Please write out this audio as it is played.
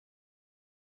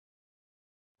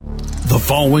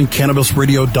following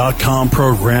CannabisRadio.com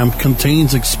program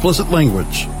contains explicit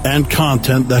language and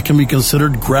content that can be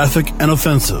considered graphic and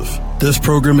offensive. This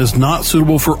program is not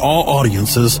suitable for all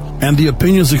audiences, and the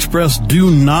opinions expressed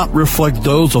do not reflect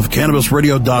those of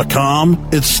CannabisRadio.com,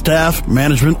 its staff,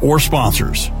 management, or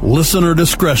sponsors. Listener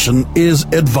discretion is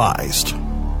advised.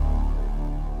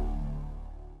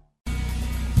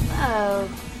 Whoa,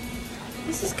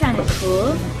 this is kind of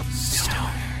cool. Stoner.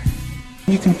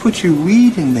 You can put your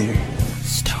weed in there.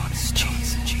 Stoner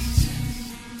cheese.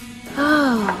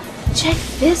 Oh, check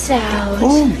this out.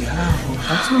 Oh, yeah.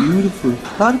 That's beautiful.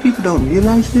 A lot of people don't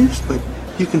realize this, but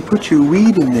you can put your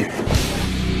weed in there.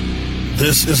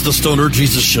 This is the Stoner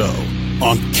Jesus Show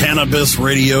on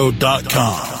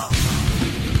CannabisRadio.com.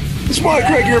 It's Mike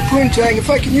Craig here, Poontang. If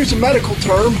I can use a medical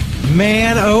term.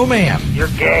 Man, oh man. You're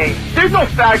gay. There's no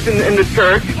facts in the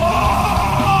church.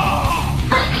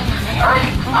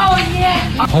 Oh,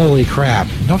 yeah. Holy crap.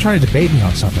 Don't try to debate me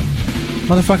on something.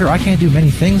 Motherfucker, I can't do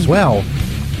many things well,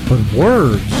 but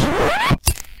words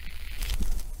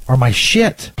are my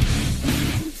shit.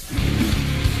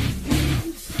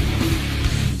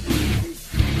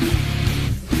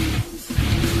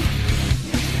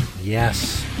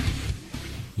 Yes.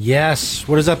 Yes.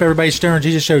 What is up, everybody? Stoner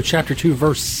Jesus Show, Chapter 2,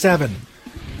 Verse 7.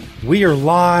 We are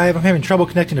live. I'm having trouble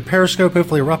connecting to Periscope.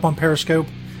 Hopefully we're up on Periscope.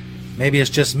 Maybe it's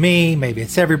just me. Maybe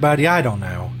it's everybody. I don't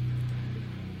know.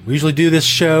 We usually do this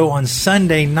show on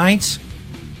Sunday nights.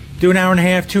 Do an hour and a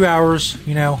half, 2 hours,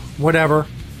 whatever.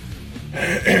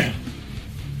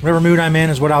 Whatever mood I'm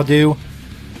in is what I'll do. I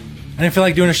didn't feel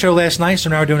like doing a show last night, so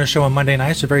now we're doing a show on Monday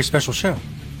night. It's a very special show.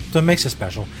 So it makes it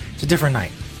special. It's a different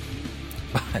night.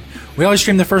 But we always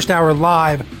stream the first hour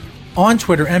live on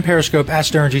Twitter and Periscope at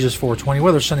StonerJesus420,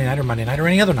 whether it's Sunday night or Monday night or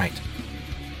any other night.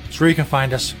 It's where you can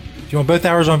find us. If you want both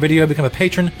hours on video, become a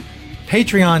patron.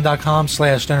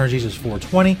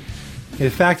 Patreon.com/StonerJesus420. The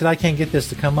fact that I can't get this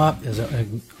to come up is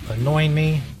annoying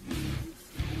me.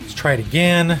 Let's try it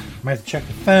again. Might have to check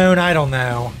the phone. I don't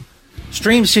know.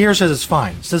 Streams here says it's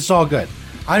fine. It says it's all good.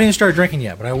 I didn't even start drinking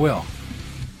yet, but I will.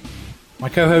 My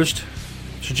co-host,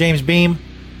 Mr. James Beam.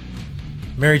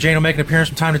 Mary Jane will make an appearance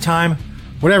from time to time.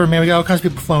 Whatever, man. We got all kinds of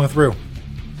people flowing through.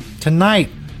 Tonight,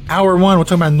 hour one, we're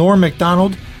talking about Norm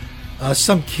Macdonald.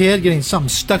 Some kid getting something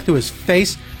stuck to his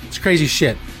face. It's crazy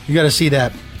shit. You got to see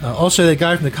that. Also, the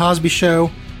guy from the Cosby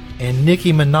Show and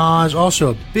Nicki Minaj.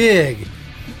 Also, a big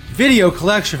video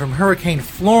collection from Hurricane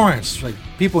Florence. Like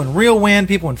people in real wind,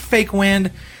 people in fake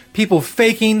wind, people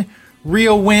faking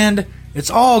real wind. It's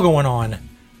all going on.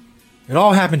 It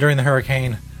all happened during the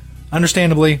hurricane.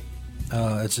 Understandably,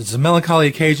 it's a melancholy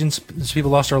occasion.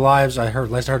 People lost their lives. I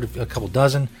heard a couple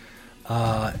dozen.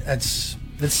 It's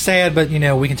sad, but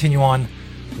we continue on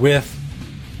with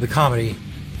the comedy.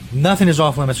 Nothing is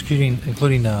off limits,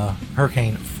 including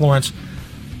Hurricane Florence.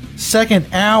 Second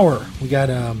hour, we got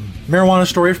a marijuana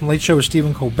story from Late Show with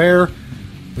Stephen Colbert.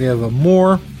 We have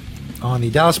more on the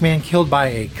Dallas man killed by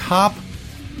a cop.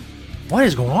 What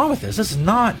is going on with this? This is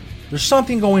not... There's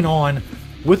something going on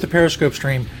with the Periscope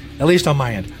stream, at least on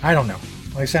my end. I don't know.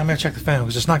 Like I said, I'm going to check the phone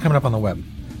because it's not coming up on the web.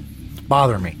 It's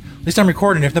bothering me. At least I'm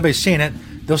recording it. If nobody's seeing it,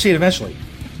 they'll see it eventually.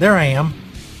 There I am.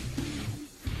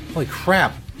 Holy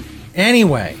crap.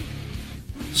 Anyway,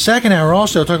 second hour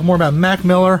also, talking more about Mac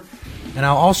Miller, and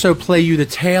I'll also play you the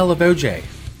tale of OJ.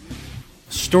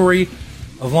 A story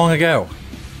of long ago.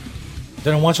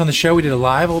 Done it once on the show, we did it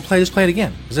live. We'll play it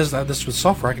again. Because this with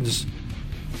software,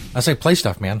 I say play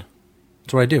stuff, man.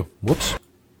 That's what I do. Whoops.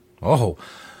 Oh,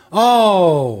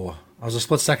 I was a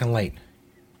split second late.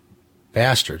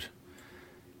 Bastard.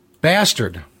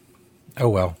 Oh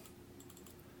well.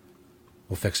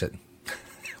 We'll fix it.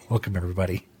 Welcome,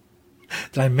 everybody.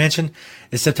 Did I mention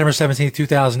it's September 17th,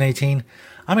 2018?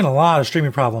 I'm in a lot of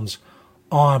streaming problems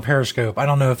on Periscope. I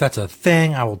don't know if that's a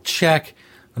thing. I will check.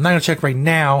 I'm not going to check right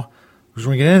now because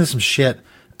we're going to get into some shit.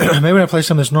 Maybe when I play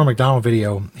some of this Norm Macdonald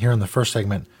video here in the first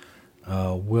segment,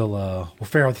 we'll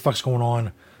figure out what the fuck's going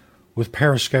on with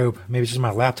Periscope. Maybe it's just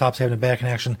my laptop's having a bad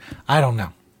connection. I don't know.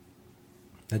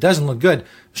 It doesn't look good.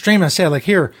 The stream I say like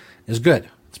here is good.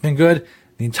 It's been good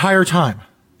the entire time.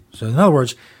 So in other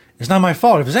words, it's not my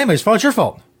fault. If it's anybody's fault, it's your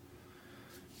fault.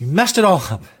 You messed it all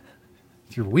up.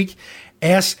 With your weak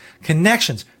ass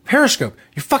connections. Periscope,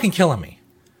 you're fucking killing me.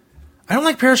 I don't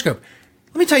like Periscope.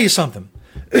 Let me tell you something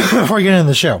before we get into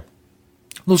the show. A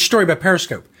little story about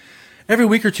Periscope. Every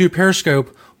week or two,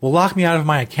 Periscope will lock me out of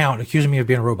my account, accusing me of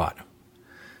being a robot.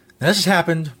 Now, this has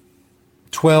happened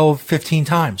 12, 15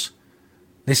 times.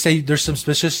 They say there's some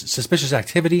suspicious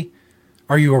activity.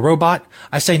 Are you a robot?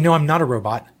 I say, no, I'm not a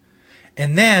robot.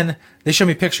 And then they show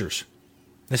me pictures.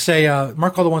 They say,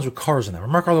 mark all the ones with cars in them, or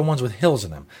mark all the ones with hills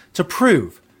in them, to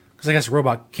prove, because I guess a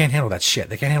robot can't handle that shit.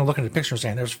 They can't handle looking at the picture and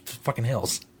saying, there's fucking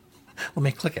hills. Let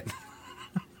me click it.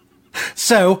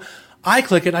 So, I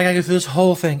click it, I gotta go through this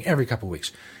whole thing every couple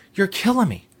weeks. You're killing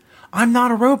me. I'm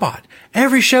not a robot.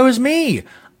 Every show is me.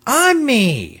 I'm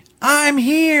me. I'm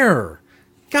here.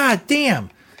 God damn.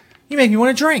 You make me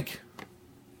want to drink.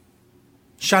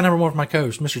 Shot number 1 for my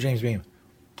coach, Mr. James Beam.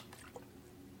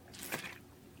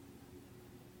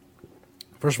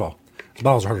 First of all, the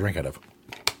bottles are hard to drink out of.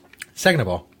 Second of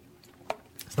all,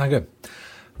 it's not good.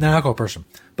 Not an alcohol person.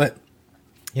 But,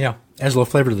 you know, adds a little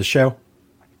flavor to the show.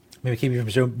 Maybe keep you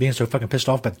from being so fucking pissed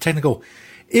off about the technical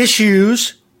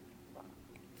issues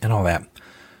and all that.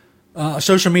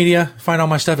 Social media, find all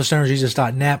my stuff at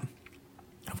stonerjesus.net.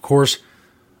 Of course,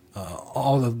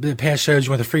 all the past shows,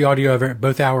 you want the free audio of it,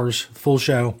 both hours, full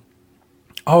show.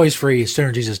 Always free,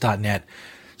 stonerjesus.net.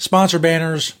 Sponsor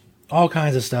banners, all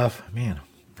kinds of stuff. Man,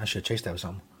 I should have chased that with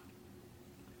something.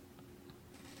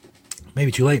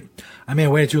 Maybe too late. I may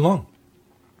have waited too long.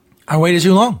 I waited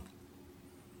too long.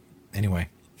 Anyway.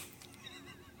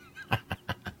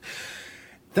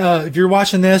 If you're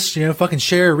watching this, you know, fucking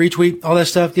share, retweet, all that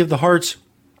stuff, give the hearts,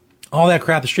 all that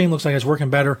crap. The stream looks like it's working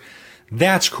better.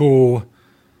 That's cool.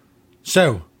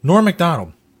 So, Norm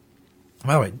Macdonald.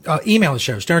 By the way, email the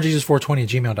show,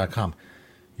 stonerjesus420@gmail.com.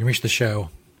 You can reach the show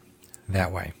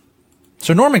that way.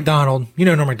 So, Norm Macdonald, you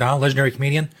know Norm Macdonald, legendary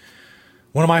comedian.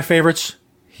 One of my favorites.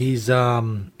 He's, I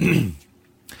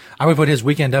would put his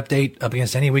Weekend Update up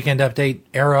against any Weekend Update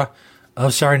era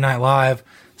of Saturday Night Live.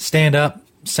 Stand up.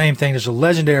 Same thing. There's a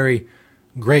legendary,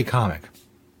 great comic.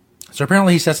 So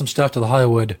apparently he said some stuff to the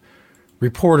Hollywood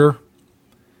Reporter,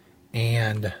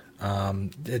 and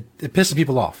it pissed some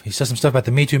people off. He said some stuff about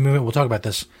the Me Too movement. We'll talk about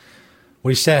this, what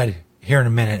he said here in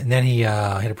a minute. And then he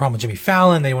had a problem with Jimmy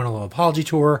Fallon. They went on a little apology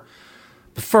tour.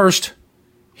 But first,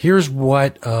 here's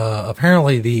what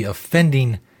apparently the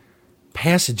offending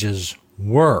passages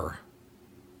were.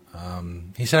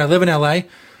 He said, I live in L.A.,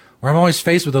 where I'm always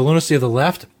faced with the lunacy of the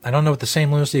left. I don't know what the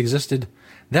same lunacy existed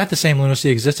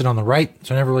on the right,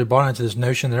 so I never really bought into this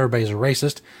notion that everybody's a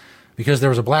racist because there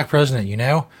was a black president, you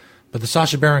know. But the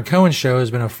Sacha Baron Cohen show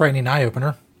has been a frightening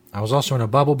eye-opener. I was also in a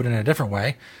bubble, but in a different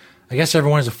way. I guess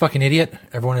everyone is a fucking idiot.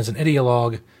 Everyone is an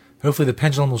ideologue. Hopefully the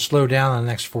pendulum will slow down in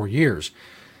the next 4 years.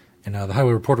 And the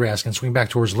Hollywood Reporter asked, can swing back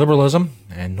towards liberalism?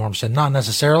 And Norm said, not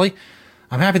necessarily.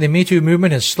 I'm happy the Me Too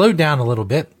movement has slowed down a little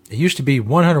bit. It used to be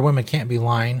 100 women can't be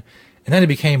lying, and then it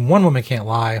became 1 woman can't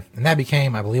lie, and that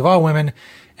became, I believe, all women.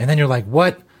 And then you're like,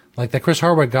 what? Like that Chris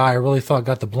Hardwick guy I really thought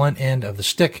got the blunt end of the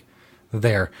stick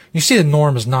there. You see that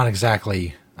Norm is not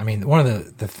exactly, I mean, one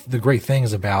of the great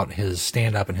things about his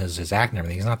stand-up and his act and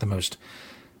everything, he's not the most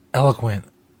eloquent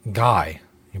guy,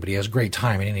 but he has great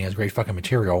timing and he has great fucking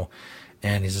material,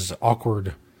 and he's this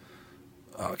awkward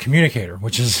communicator,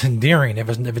 which is endearing. If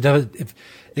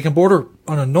it can border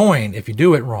on annoying if you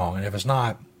do it wrong, and if it's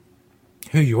not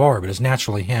who you are, but it's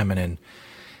naturally him, and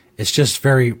it's just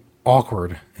very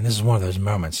awkward. And this is one of those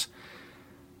moments.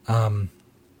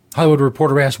 Hollywood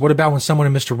Reporter asked, "What about when someone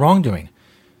admits to wrongdoing?"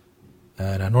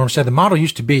 Norm said, "The model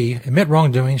used to be admit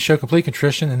wrongdoing, show complete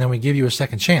contrition, and then we give you a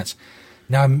second chance.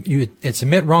 Now it's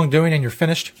admit wrongdoing and you're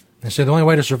finished. And so the only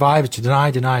way to survive is to deny,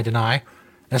 deny, deny.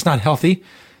 That's not healthy.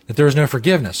 That there is no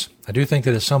forgiveness. I do think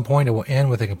that at some point it will end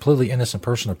with a completely innocent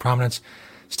person of prominence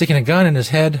sticking a gun in his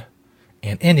head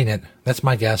and ending it. That's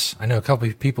my guess. I know a couple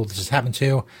of people this has happened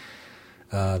to.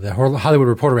 The Hollywood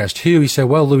Reporter asked who. He said,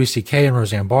 well, Louis C.K. and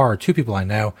Roseanne Barr are 2 people I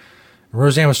know.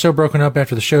 Roseanne was so broken up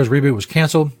after the show's reboot was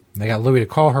canceled. They got Louis to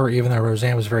call her, even though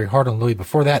Roseanne was very hard on Louis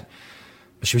before that.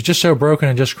 But she was just so broken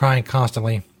and just crying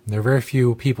constantly. There are very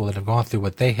few people that have gone through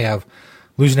what they have,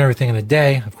 losing everything in a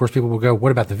day. Of course, people will go,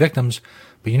 what about the victims?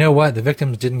 But you know what? The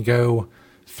victims didn't go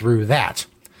through that.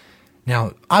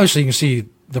 Now, obviously, you can see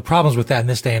the problems with that in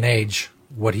this day and age,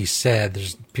 what he said.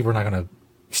 People are not going to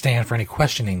stand for any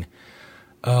questioning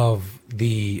of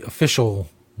the official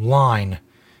line,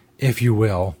 if you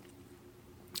will.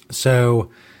 So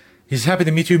he's happy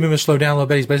the Me Too movement slowed down a little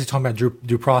bit. He's basically talking about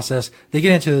due process. They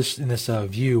get into this in this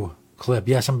View clip.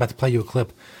 Yes, I'm about to play you a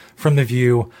clip from the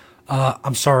View.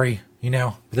 I'm sorry,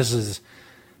 this is...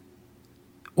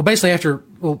 Well, basically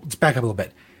let's back up a little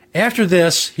bit. After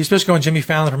this, he's supposed to go on Jimmy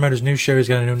Fallon to promote his new show. He's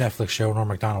got a new Netflix show, Norm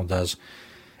Macdonald does.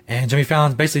 And Jimmy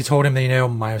Fallon basically told him that,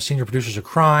 my senior producers are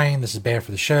crying. This is bad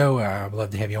for the show. I'd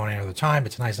love to have you on any other time,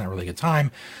 but tonight's not really a good time.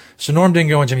 So Norm didn't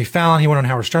go on Jimmy Fallon. He went on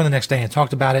Howard Stern the next day and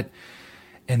talked about it.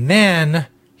 And then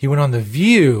he went on The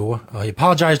View. He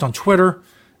apologized on Twitter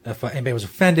if anybody was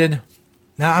offended.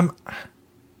 Now,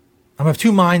 I'm of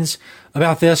 2 minds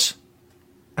about this.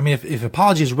 I mean, if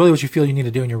apology is really what you feel you need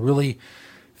to do, and you really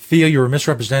feel you were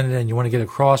misrepresented and you want to get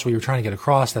across what you're trying to get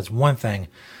across, that's one thing.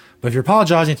 But if you're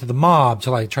apologizing to the mob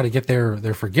to like try to get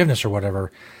their forgiveness or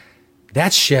whatever,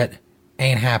 that shit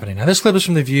ain't happening. Now, this clip is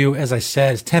from The View. As I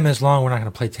said, it's 10 minutes long. We're not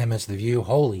going to play 10 minutes of The View.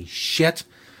 Holy shit.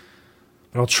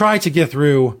 But I'll try to get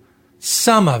through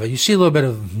some of it. You see a little bit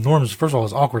of Norm's, first of all,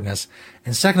 his awkwardness.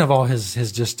 And second of all, his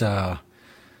just,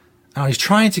 he's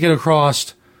trying to get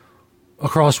across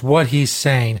what he's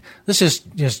saying. Let's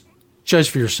just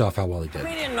judge for yourself how well he did.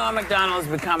 Comedian Norm Macdonald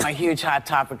has become a huge hot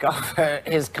topic over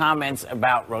his comments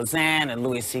about Roseanne and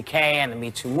Louis C.K. and the Me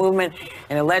Too movement.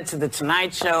 And it led to The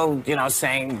Tonight Show,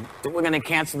 saying that we're going to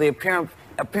cancel the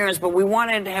appearance, but we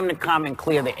wanted him to come and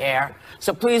clear the air.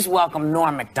 So please welcome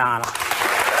Norm Macdonald.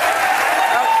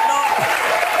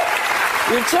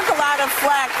 You took a lot of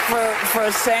flack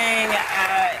for saying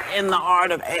in the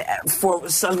art of for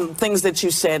some things that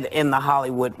you said in the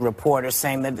Hollywood Reporter,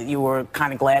 saying that you were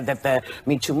kind of glad that the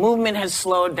Me Too movement has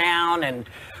slowed down, and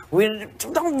we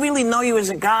don't really know you as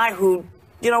a guy who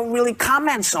really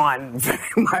comments on very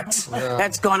much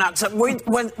that's going on. So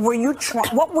what were you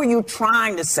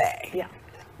trying to say? Yeah.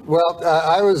 Well,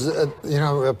 I was,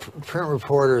 print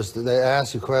reporters, they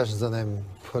ask you questions and they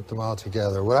put them all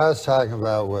together. What I was talking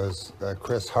about was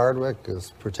Chris Hardwick,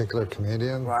 this particular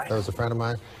comedian. Right. That was a friend of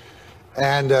mine.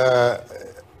 And,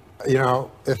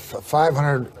 if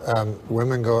 500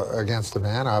 women go against a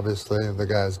man, obviously the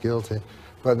guy's guilty.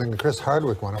 But in the Chris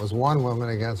Hardwick one, it was one woman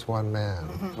against one man.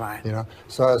 Mm-hmm. Right.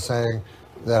 So I was saying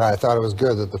that I thought it was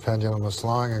good that the pendulum was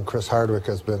swung, and Chris Hardwick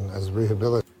has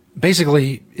rehabilitated.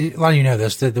 Basically, a lot of you know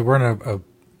this, that we're in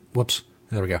whoops,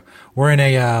 there we go. We're in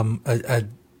a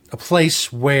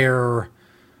place where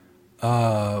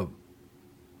an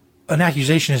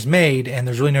accusation is made and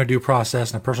there's really no due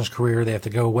process in a person's career. They have to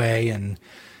go away, and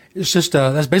it's just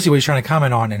that's basically what he's trying to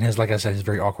comment on in his, like I said, his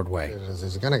very awkward way. As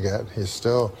he's going to get, he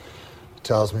still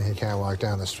tells me he can't walk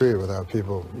down the street without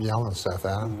people yelling stuff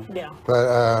at him. Yeah.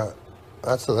 But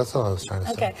that's all I was trying to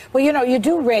say. Okay. Well, you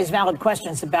do raise valid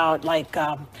questions about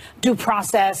due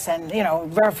process and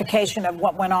verification of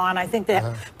what went on. I think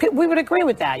that we would agree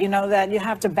with that. That you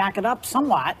have to back it up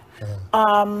somewhat.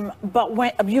 Yeah. But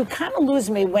when you kind of lose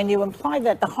me when you imply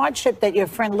that the hardship that your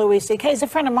friend Louis C.K. is a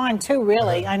friend of mine too.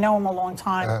 Really, I know him a long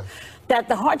time. That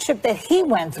the hardship that he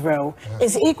went through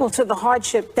is equal to the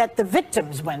hardship that the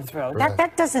victims went through. Right.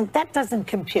 That doesn't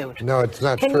compute. No, it's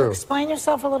not true. Can you explain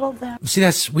yourself a little there? See,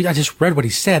 I just read what he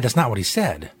said. That's not what he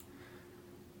said.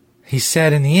 He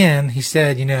said in the end,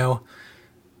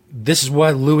 this is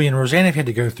what Louis and Roseanne have had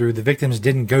to go through. The victims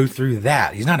didn't go through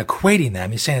that. He's not equating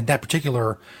them. He's saying that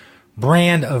particular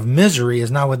brand of misery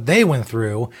is not what they went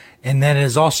through, and that it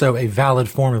is also a valid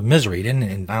form of misery.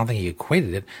 And I don't think he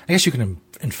equated it. I guess you can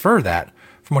infer that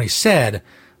from what he said,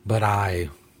 but I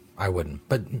wouldn't.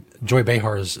 But Joy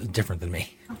Behar is different than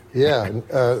me. Yeah,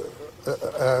 that's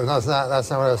not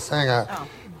what I was saying.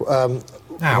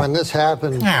 When this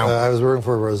happened, I was working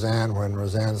for Roseanne when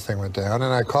Roseanne's thing went down,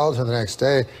 and I called her the next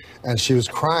day, and she was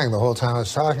crying the whole time I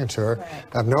was talking to her. Right.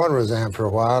 I've known Roseanne for a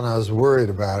while, and I was worried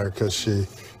about her because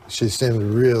she seemed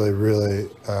really, really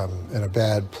in a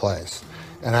bad place.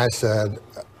 And I said,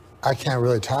 I can't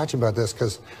really talk to you about this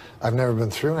because I've never been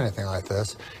through anything like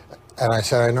this. And I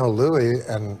said, I know Louis,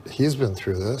 and he's been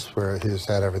through this, where he's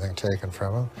had everything taken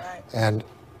from him. Right. And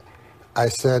I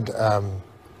said,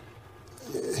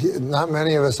 not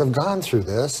many of us have gone through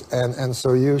this, and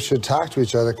so you should talk to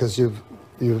each other because you've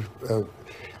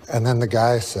and then the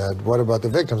guy said, what about the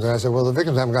victims? And I said, well, the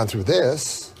victims haven't gone through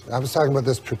this. I was talking about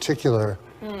this particular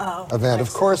event.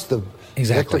 Of course, the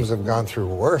victims have gone through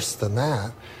worse than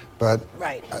that. But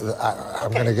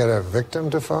I'm going to get a victim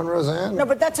to phone Roseanne? No,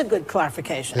 but that's a good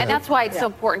clarification. And that's why it's so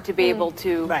important to be able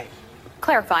to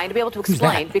clarify and to be able to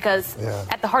explain, because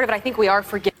at the heart of it, I think we are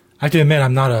forgetting. I have to admit,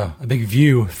 I'm not a big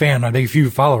View fan, I'm not a big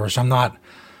View follower, so I'm not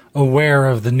aware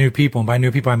of the new people. And by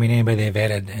new people, I mean anybody they've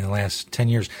added in the last 10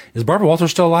 years. Is Barbara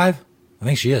Walters still alive? I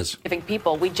think she is.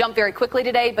 People. We jumped very quickly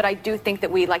today, but I do think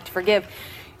that we like to forgive.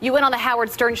 You went on the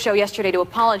Howard Stern show yesterday to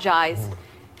apologize.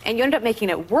 And you ended up making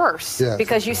it worse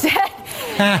because you said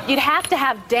you'd have to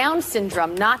have Down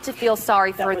syndrome not to feel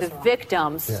sorry for the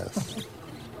victims. Yes.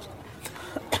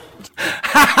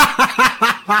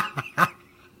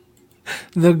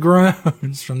 The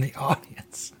groans from the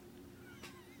audience.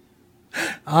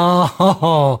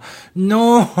 Oh,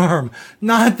 Norm,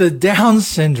 not the Down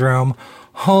syndrome.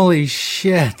 Holy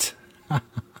shit. Do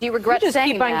you regret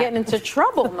saying keep on getting into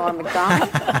trouble, Norm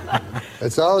Macdonald?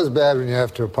 It's always bad when you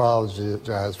have to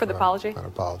apologize for the apology. An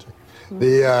apology.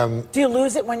 Do you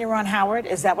lose it when you're on Howard?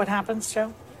 Is that what happens,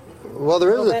 Joe? Well,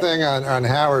 there is a thing on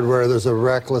Howard where there's a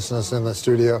recklessness in the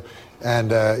studio.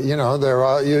 And, you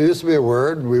know, you used to be a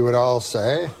word we would all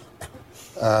say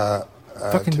to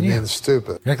mean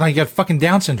stupid. You're like you got fucking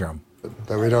Down syndrome.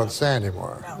 That we don't say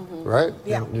anymore, right?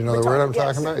 Yeah. You know the word I'm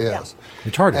talking about? Yes.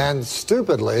 Retarded. And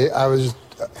stupidly, I was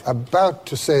about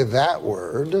to say that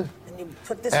word,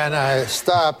 and I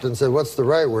stopped and said, what's the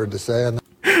right word to say? And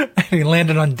he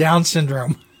landed on Down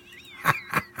syndrome.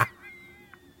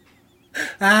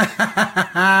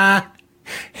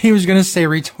 He was going to say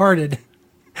retarded.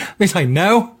 He's like,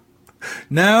 no,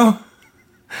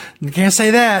 you can't say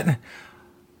that.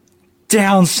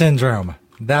 Down syndrome.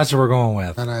 That's what we're going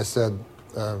with. And I said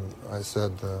a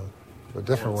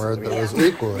different word that was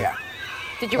equally. Yeah.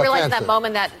 Did you realize in that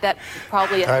moment that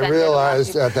probably I offended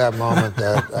realized at that moment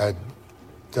that I'd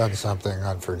done something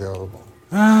unforgivable.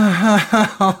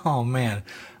 Oh man,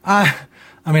 I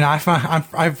mean, I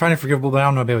find it forgivable, but I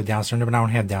don't know about with Down syndrome, and I don't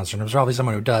have Down syndrome. So probably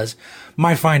someone who does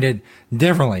might find it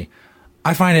differently.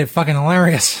 I find it fucking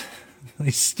hilarious. He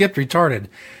skipped retarded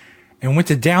and went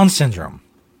to Down syndrome.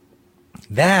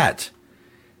 That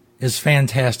is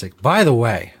fantastic. By the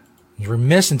way, I was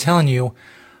remiss in telling you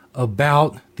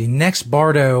about the next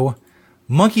Bardo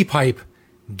monkey pipe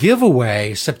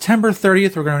giveaway. September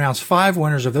 30th, we're going to announce 5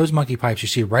 winners of those monkey pipes you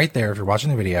see right there if you're watching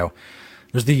the video.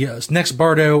 There's the Next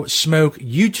Bardo Smoke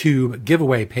YouTube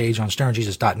giveaway page on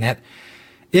stonerjesus.net.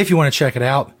 If you want to check it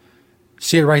out,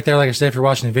 see it right there, like I said, if you're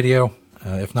watching the video.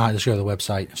 If not, just go to the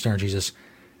website,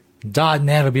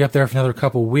 stonerjesus.net. It'll be up there for another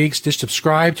couple weeks. Just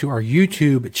subscribe to our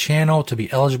YouTube channel to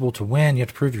be eligible to win. You have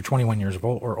to prove you're 21 years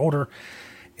old or older.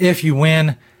 If you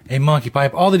win a monkey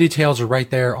pipe, all the details are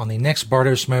right there on the Next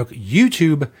Bardo Smoke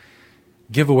YouTube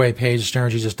giveaway page,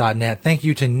 stonerjesus.net. Thank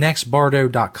you to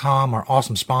nextbardo.com, our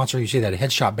awesome sponsor. You see that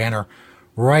headshot banner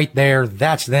right there.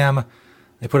 That's them.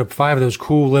 They put up 5 of those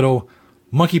cool little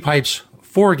monkey pipes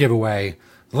for a giveaway.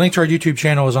 The link to our YouTube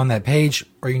channel is on that page,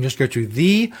 or you can just go to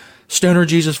the Stoner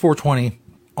Jesus 420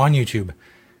 on YouTube.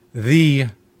 The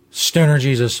Stoner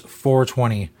Jesus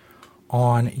 420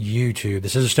 on YouTube.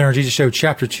 This is the Stoner Jesus Show,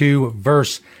 Chapter 2,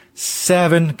 Verse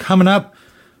 7. Coming up,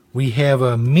 we have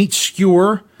a meat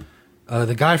skewer,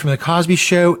 the guy from the Cosby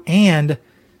Show, and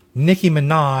Nicki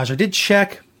Minaj. I did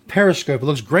check Periscope. It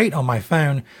looks great on my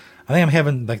phone. I think I'm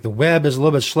having, like, the web is a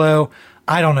little bit slow.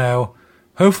 I don't know.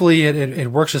 Hopefully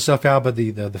it works itself out, but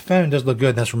the phone does look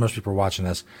good. That's where most people are watching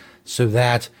this. So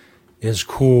that is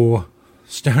cool.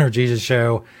 Stoner Jesus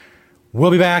Show. We'll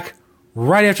be back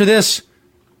right after this.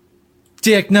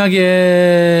 Dick Nuggets.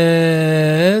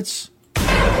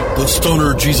 The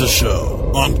Stoner Jesus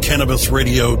Show on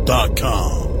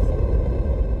CannabisRadio.com.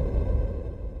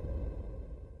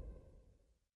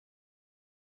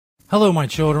 Hello, my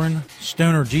children.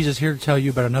 Stoner Jesus here to tell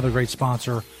you about another great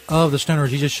sponsor of the Stoner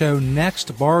Jesus Show,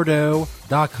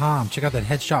 NextBardo.com. Check out that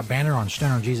headshot banner on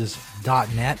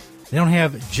StonerJesus.net. They don't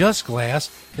have just glass.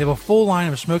 They have a full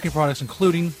line of smoking products,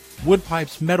 including wood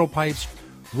pipes, metal pipes,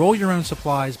 roll your own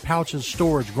supplies, pouches,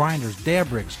 storage, grinders,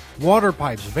 dab rigs, water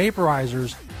pipes,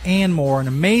 vaporizers, and more. An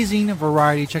amazing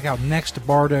variety. Check out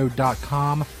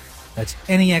NextBardo.com. That's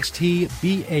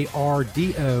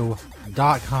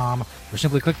NextBardo.com. Or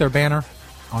simply click their banner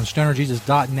on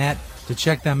stonerjesus.net to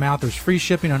check them out. There's free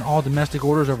shipping on all domestic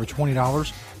orders over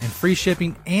 $20 and free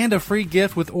shipping and a free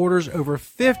gift with orders over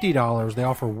 $50. They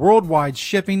offer worldwide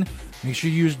shipping. Make sure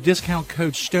you use discount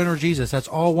code StonerJesus. That's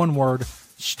all one word,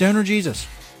 StonerJesus,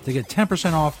 to get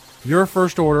 10% off your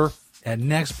first order at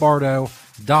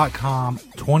nextbardo.com.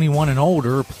 21 and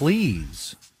older,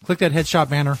 please. Click that headshot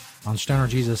banner on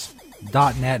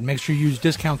stonerjesus.net. Make sure you use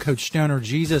discount code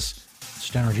StonerJesus.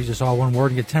 Stoner Jesus, all one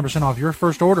word, and get 10% off your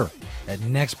first order at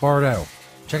Next Bardo.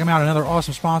 Check them out, another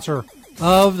awesome sponsor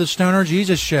of the Stoner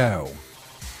Jesus Show.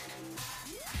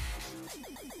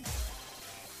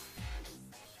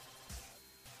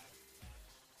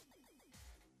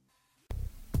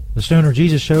 The Stoner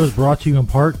Jesus Show is brought to you in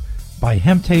part by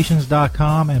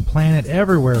Hemptations.com and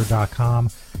PlanetEverywhere.com.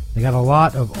 They got a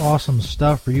lot of awesome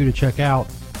stuff for you to check out.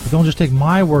 But don't just take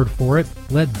my word for it.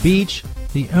 Let Beach,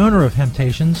 the owner of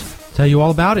Hemptations, tell you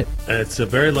all about it. It's a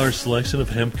very large selection of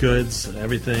hemp goods,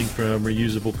 everything from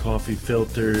reusable coffee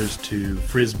filters to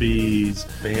frisbees,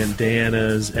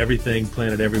 bandanas, everything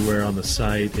Planet Everywhere on the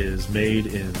site is made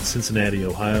in Cincinnati,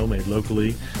 Ohio, made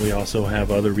locally. We also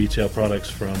have other retail products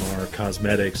from our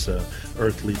cosmetics,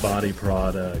 Earthly Body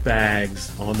product,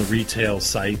 bags on the retail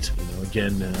site.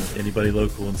 Again, anybody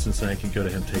local in Cincinnati can go to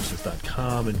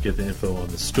Hemptations.com and get the info on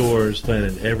the stores.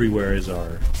 Planet Everywhere is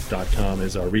our .com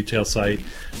is our retail site.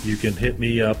 You can hit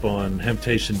me up on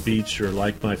Temptation Beach or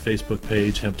like my Facebook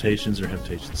page, Temptations or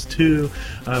Temptations 2.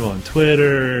 I'm on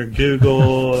Twitter,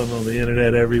 Google, I'm on the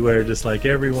internet everywhere, just like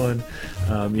everyone.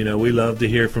 We love to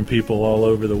hear from people all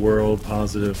over the world,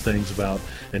 positive things about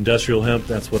industrial hemp.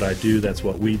 That's what I do. That's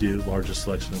what we do. Largest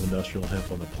selection of industrial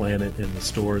hemp on the planet in the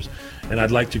stores. And I'd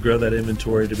like to grow that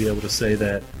inventory to be able to say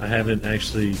that I haven't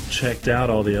actually checked out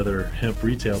all the other hemp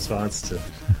retail spots to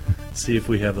see if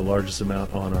we have the largest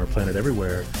amount on our planet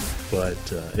everywhere. But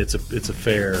it's a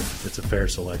fair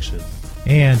selection.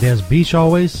 And as Beach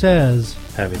always says,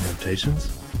 having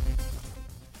temptations.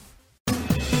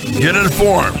 Get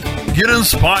informed, get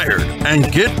inspired,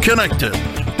 and get connected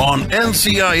on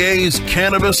NCIA's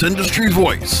Cannabis Industry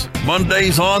Voice.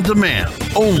 Mondays on demand,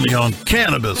 only on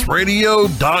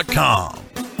CannabisRadio.com.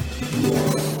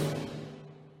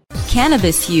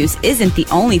 Cannabis use isn't the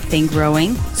only thing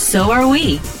growing, so are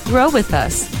we. Grow with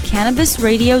us.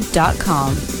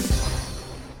 CannabisRadio.com.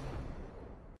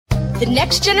 The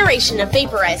next generation of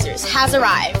vaporizers has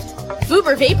arrived.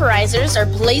 Vuber vaporizers are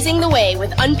blazing the way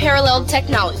with unparalleled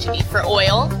technology for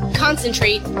oil,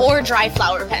 concentrate, or dry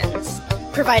flower pens.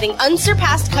 Providing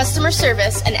unsurpassed customer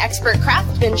service and expert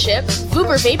craftsmanship,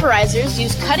 Vuber vaporizers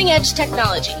use cutting-edge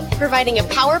technology, providing a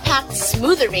power-packed,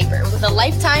 smoother vapor with a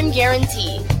lifetime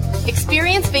guarantee.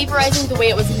 Experience vaporizing the way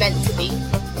it was meant to be.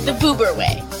 The Vuber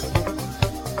way.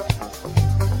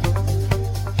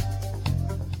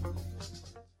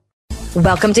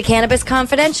 Welcome to Cannabis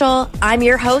Confidential. I'm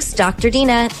your host, Dr.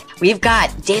 Dina. We've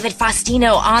got David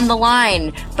Faustino on the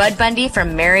line, Bud Bundy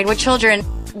from Married with Children.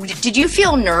 Did you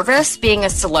feel nervous being a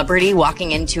celebrity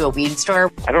walking into a weed store?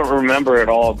 I don't remember at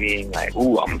all being like,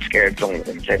 ooh, I'm scared someone's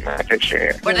going to take my picture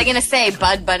here. What are they going to say?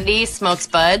 Bud Bundy smokes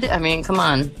bud? I mean, come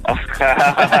on.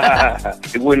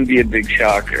 It wouldn't be a big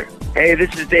shocker. Hey,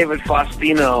 this is David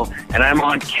Faustino, and I'm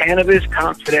on Cannabis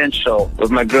Confidential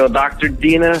with my girl, Dr.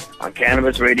 Dina, on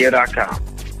CannabisRadio.com.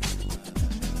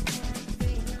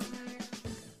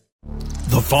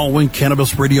 The following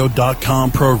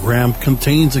CannabisRadio.com program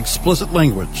contains explicit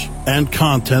language and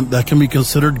content that can be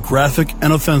considered graphic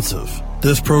and offensive.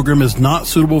 This program is not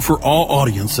suitable for all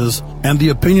audiences, and the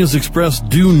opinions expressed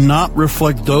do not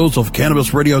reflect those of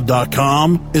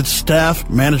CannabisRadio.com, its staff,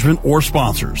 management, or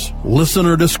sponsors.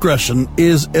 Listener discretion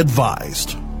is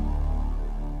advised.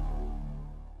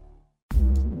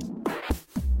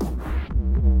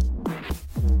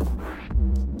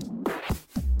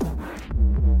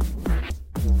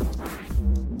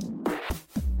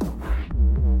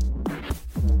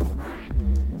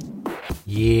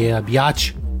 Yeah,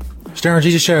 biatch. Stoner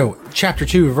Jesus Show, Chapter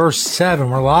 2, Verse 7.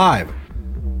 We're live.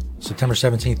 September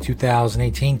 17th,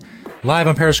 2018. Live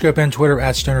on Periscope and Twitter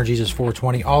at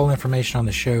StonerJesus420. All information on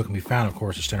the show can be found, of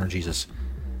course, at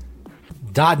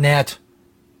StonerJesus.net.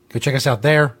 Go check us out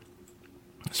there.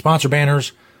 Sponsor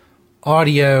banners,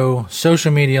 audio,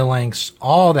 social media links,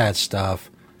 all that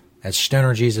stuff at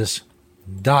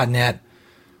StonerJesus.net.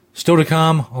 Still to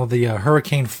come, all the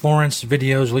Hurricane Florence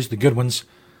videos, at least the good ones.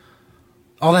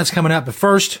 All that's coming up, but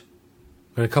first,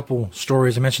 got a couple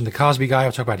stories. I mentioned the Cosby guy.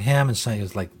 I'll talk about him, and saying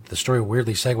it's like the story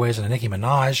weirdly segues into Nicki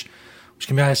Minaj, which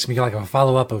can be like a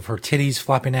follow-up of her titties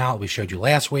flopping out we showed you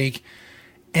last week.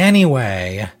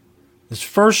 Anyway, this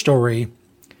first story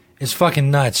is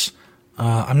fucking nuts.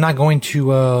 I'm not going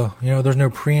to, there's no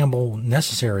preamble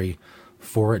necessary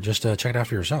for it. Just check it out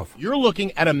for yourself. You're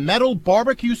looking at a metal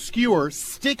barbecue skewer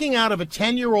sticking out of a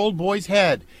 10-year-old boy's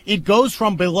head. It goes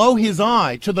from below his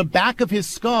eye to the back of his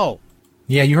skull.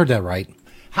 Yeah, you heard that right.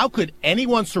 How could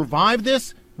anyone survive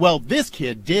this? Well, this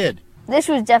kid did. This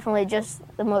was definitely just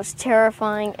the most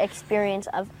terrifying experience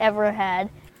I've ever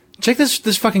had. Check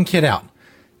this fucking kid out.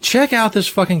 Check out this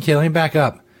fucking kid. Let me back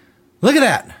up. Look at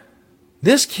that.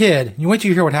 This kid, you wait till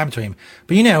you hear what happened to him.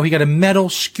 But he got a metal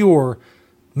skewer,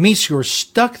 meat skewer,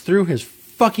 stuck through his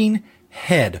fucking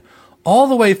head. All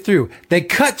the way through. They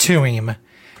cut to him,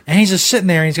 and he's just sitting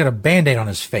there, and he's got a Band-Aid on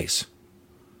his face.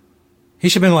 He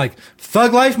should have been like,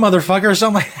 thug life, motherfucker, or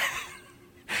something like that.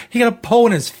 He got a pole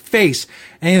in his face,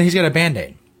 and he's got a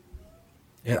Band-Aid.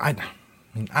 I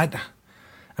mean,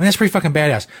 that's pretty fucking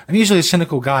badass. I'm usually a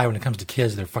cynical guy when it comes to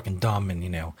kids. They're fucking dumb and,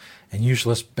 and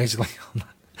useless, basically.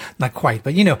 Not quite,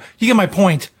 but, you get my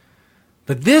point.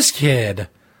 But this kid,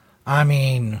 I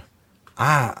mean,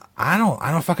 I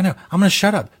don't fucking know. I'm going to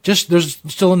shut up. There's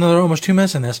still another almost 2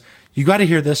 minutes in this. You got to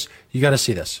hear this. You got to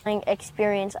see this.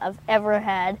 Experience I've ever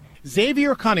had.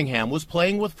 Xavier Cunningham was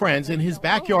playing with friends in his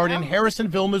backyard in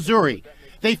Harrisonville, Missouri.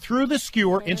 They threw the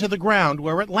skewer into the ground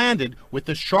where it landed with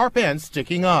the sharp end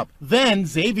sticking up. Then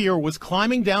Xavier was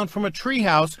climbing down from a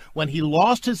treehouse when he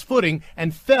lost his footing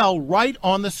and fell right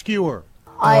on the skewer.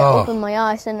 I opened my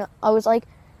eyes and I was like,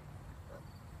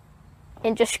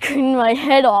 and just screamed my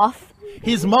head off.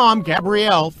 His mom,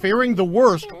 Gabrielle, fearing the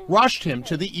worst, rushed him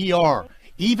to the ER.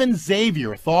 Even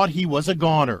Xavier thought he was a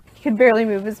goner. He could barely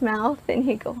move his mouth, and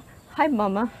he'd go, "Hi,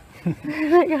 Mama."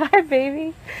 I go, "Hi,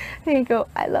 baby." And he'd go,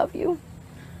 "I love you."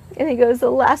 And he goes, "The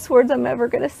last words I'm ever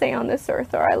going to say on this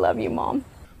earth are, I love you, Mom."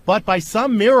 But by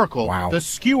some miracle, the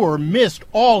skewer missed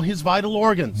all his vital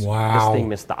organs. This thing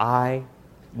missed the eye,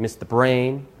 it missed the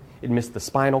brain, it missed the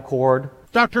spinal cord.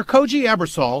 Dr. Koji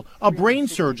Ebersol, a brain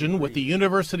surgeon with the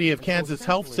University of Kansas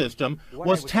Health System,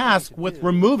 was tasked with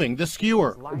removing the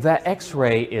skewer. That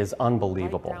x-ray is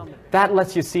unbelievable. That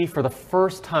lets you see for the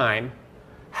first time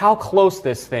how close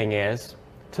this thing is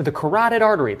to the carotid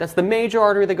artery. That's the major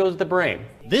artery that goes to the brain.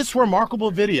 This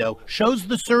remarkable video shows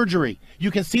the surgery.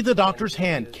 You can see the doctor's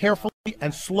hand carefully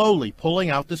and slowly pulling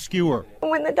out the skewer.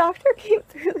 When the doctor came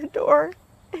through the door,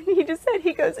 and he just said,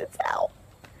 he goes, "It's out."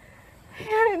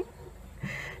 And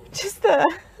just the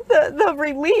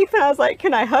relief, and I was like,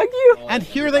 "Can I hug you?" And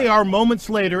here they are moments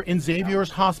later in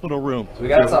Xavier's hospital room. We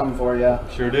got something for you.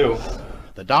 Sure do.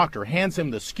 The doctor hands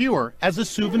him the skewer as a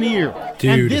souvenir.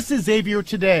 Dude. And this is Xavier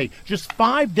today, just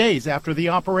 5 days after the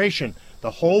operation.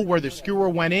 The hole where the skewer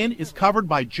went in is covered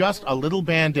by just a little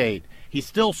Band-Aid. He's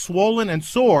still swollen and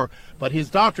sore, but his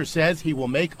doctor says he will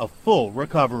make a full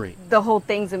recovery. The whole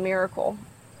thing's a miracle.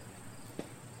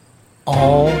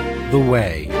 All the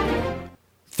way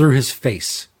through his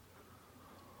face.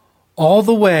 All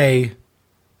the way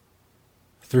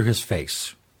through his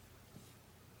face.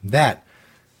 That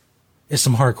is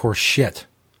some hardcore shit.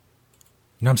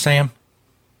 You know what I'm saying?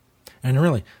 And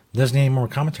really, doesn't need any more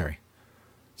commentary.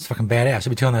 It's fucking badass.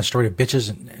 He'll be telling that story to bitches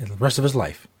and the rest of his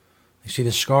life. You see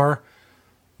this scar?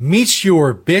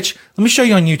 Meteor, bitch. Let me show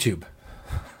you on YouTube.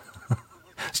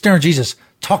 Stoner Jesus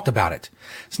talked about it.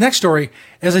 This next story,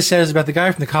 as I said, is about the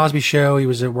guy from the Cosby Show. He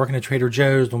was working at Trader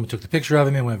Joe's. The woman took the picture of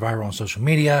him and went viral on social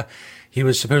media. He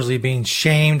was supposedly being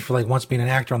shamed for once being an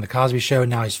actor on the Cosby Show.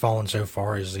 Now he's fallen so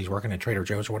far as he's working at Trader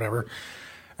Joe's or whatever.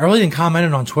 I really didn't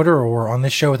comment on Twitter or on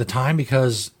this show at the time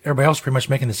because everybody else was pretty much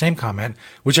making the same comment,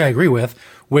 which I agree with,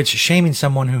 which shaming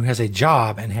someone who has a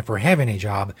job and for having a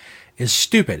job is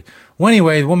stupid. Well,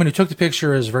 anyway, the woman who took the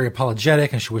picture is very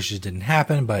apologetic and she wishes it didn't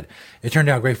happen, but it turned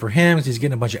out great for him because he's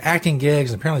getting a bunch of acting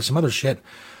gigs and apparently some other shit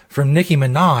from Nicki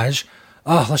Minaj.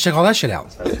 Let's check all that shit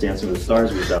out. Dancing with the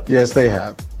Stars was up. Yes, they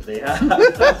have.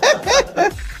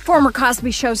 Former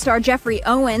Cosby Show star Jeffrey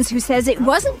Owens, who says it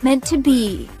wasn't meant to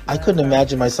be. I couldn't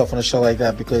imagine myself on a show like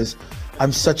that because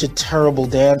I'm such a terrible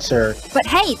dancer. But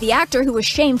hey, the actor who was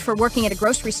shamed for working at a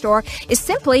grocery store is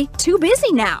simply too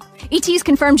busy now. ET's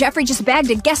confirmed Jeffrey just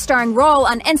bagged a guest starring role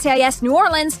on NCIS New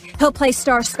Orleans. He'll play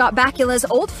star Scott Bakula's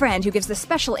old friend who gives the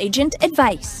special agent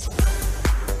advice.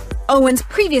 Owens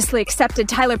previously accepted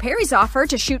Tyler Perry's offer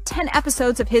to shoot 10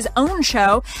 episodes of his own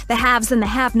show, The Haves and the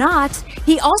Have-Nots.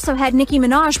 He also had Nicki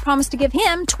Minaj promise to give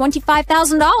him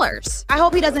 $25,000. I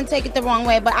hope he doesn't take it the wrong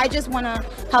way, but I just want to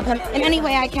help him in any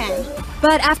way I can.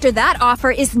 But after that offer,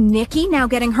 is Nicki now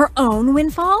getting her own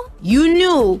windfall? You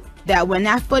knew that when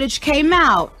that footage came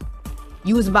out,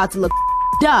 you was about to look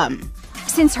dumb.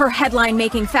 Since her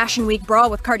headline-making Fashion Week brawl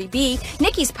with Cardi B,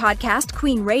 Nicki's podcast,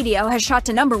 Queen Radio, has shot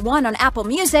to #1 on Apple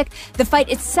Music. The fight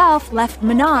itself left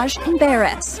Minaj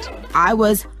embarrassed. I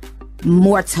was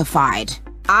mortified.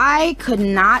 I could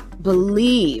not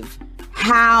believe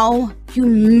how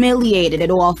humiliated it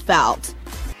all felt.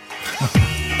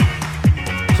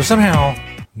 So somehow,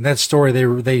 that story,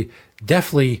 they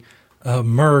definitely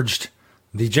merged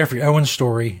the Jeffrey Owens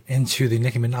story into the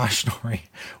Nicki Minaj story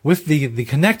with the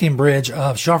connecting bridge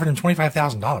of she offered him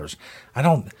 $25,000.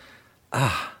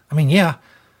 Yeah,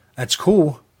 that's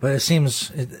cool, but it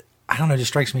seems, I don't know, it just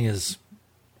strikes me as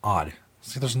odd.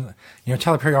 It's like there's,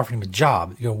 Tyler Perry offered him a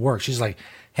job, work. She's like,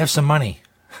 have some money.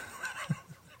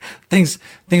 Things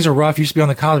are rough. You used to be on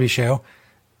the Cosby Show.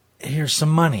 Here's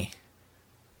some money.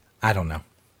 I don't know.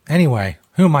 Anyway,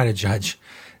 who am I to judge?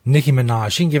 Nicki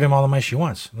Minaj, she can give him all the money she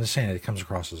wants. I'm just saying it comes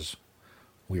across as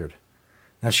weird.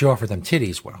 Now, if she offered them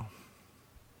titties, well,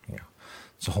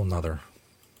 it's a whole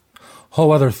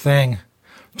other thing.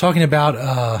 Talking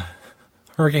about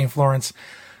Hurricane Florence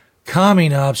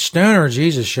coming up, Stoner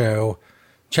Jesus Show,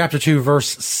 Chapter 2, Verse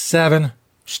 7,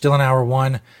 still in Hour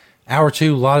 1. Hour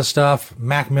 2, a lot of stuff.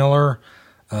 Mac Miller,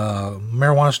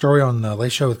 marijuana story on the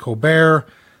Late Show with Colbert,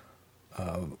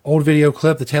 old video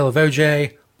clip, The Tale of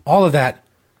OJ, all of that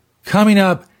coming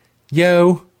up.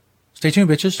 Stay tuned,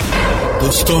 bitches.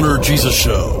 The Stoner Jesus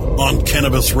Show on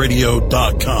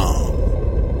CannabisRadio.com.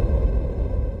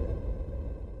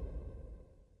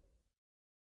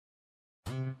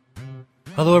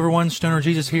 Hello, everyone. Stoner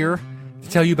Jesus here.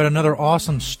 tell you about another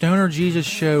awesome Stoner Jesus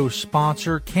Show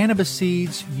sponsor, Cannabis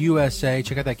Seeds USA.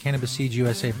 Check out that Cannabis Seeds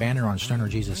USA banner on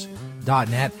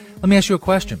stonerjesus.net. Let me ask you a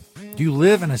question. Do you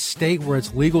live in a state where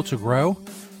it's legal to grow?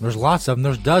 There's lots of them.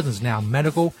 There's dozens now,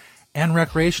 medical and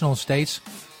recreational states.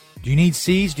 Do you need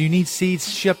seeds? Do you need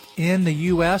seeds shipped in the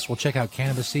U.S.? Well, check out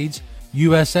Cannabis Seeds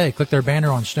USA. Click their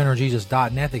banner on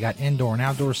stonerjesus.net. They got indoor and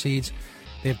outdoor seeds.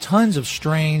 They have tons of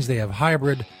strains. They have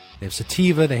hybrid. They have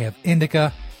sativa. They have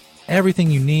indica. Everything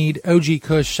you need. OG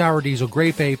Kush, Sour Diesel,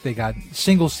 Grape Ape. They got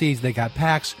single seeds. They got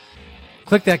packs.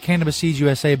 Click that Cannabis Seeds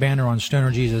USA banner on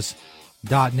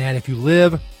stonerjesus.net. If you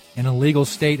live in a legal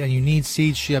state and you need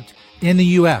seeds shipped in the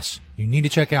U.S., you need to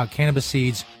check out Cannabis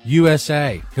Seeds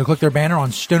USA. Go click their banner on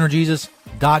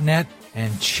stonerjesus.net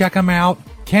and check them out.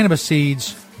 Cannabis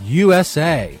Seeds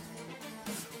USA.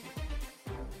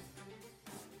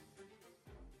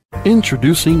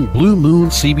 Introducing Blue Moon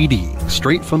CBD,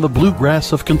 straight from the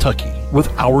bluegrass of Kentucky. With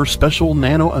our special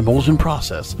nano emulsion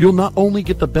process, you'll not only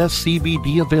get the best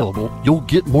CBD available, you'll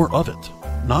get more of it.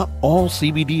 Not all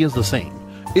CBD is the same.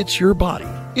 It's your body.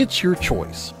 It's your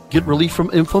choice. Get relief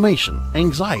from inflammation,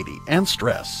 anxiety, and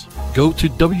stress. Go to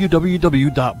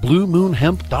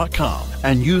www.bluemoonhemp.com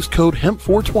and use code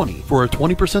HEMP420 for a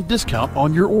 20% discount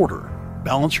on your order.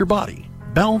 Balance your body.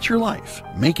 Balance your life.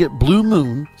 Make it Blue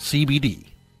Moon CBD.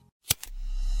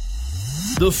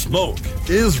 The smoke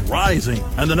is rising,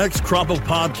 and the next crop of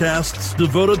podcasts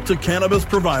devoted to cannabis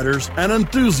providers and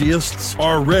enthusiasts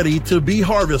are ready to be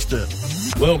harvested.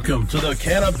 Welcome to the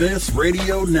Cannabis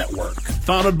Radio Network,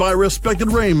 founded by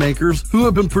respected rainmakers who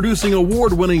have been producing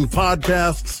award-winning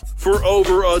podcasts for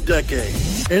over a decade.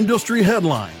 Industry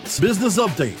headlines, business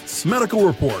updates, medical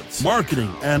reports,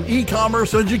 marketing, and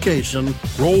e-commerce education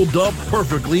rolled up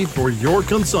perfectly for your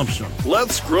consumption.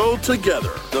 Let's grow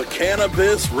together. The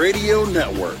Cannabis Radio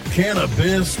Network.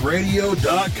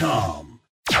 CannabisRadio.com.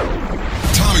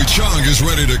 Tommy Chong is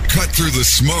ready to cut through the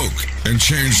smoke and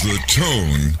change the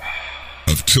tone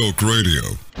of Tilk Radio.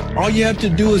 All you have to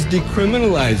do is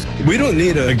decriminalize. We don't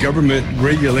need a government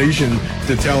regulation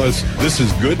to tell us this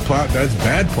is good pot, that's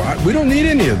bad pot. We don't need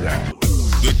any of that.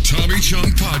 The Tommy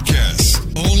Chong Podcast,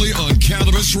 only on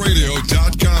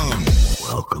CannabisRadio.com.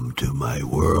 Welcome to my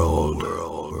world.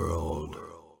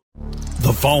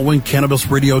 The following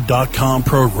CannabisRadio.com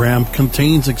program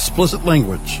contains explicit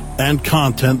language and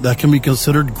content that can be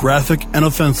considered graphic and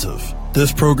offensive.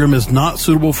 This program is not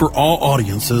suitable for all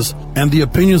audiences, and the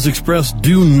opinions expressed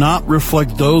do not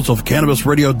reflect those of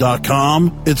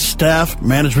CannabisRadio.com, its staff,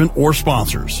 management, or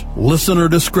sponsors. Listener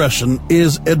discretion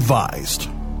is advised.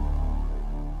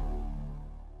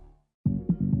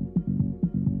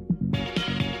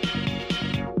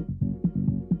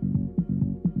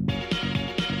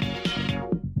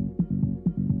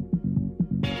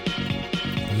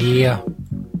 Yeah.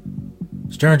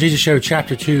 Stoner Jesus Show,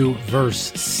 Chapter 2,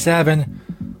 Verse 7.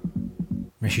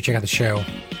 Make sure you check out the show.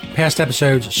 Past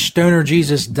episodes,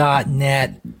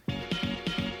 stonerjesus.net.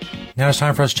 Now it's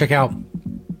time for us to check out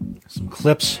some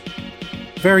clips,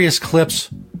 various clips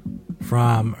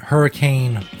from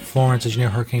Hurricane Florence. As you know,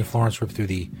 Hurricane Florence ripped through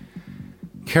the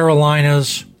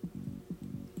Carolinas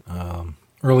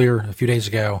earlier, a few days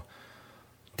ago.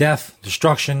 Death,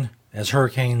 destruction, as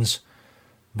hurricanes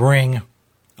bring.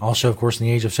 Also, of course, in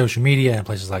the age of social media and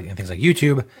places like and things like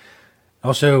YouTube,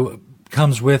 also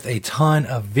comes with a ton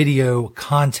of video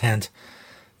content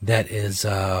that is,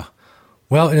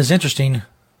 well, it is interesting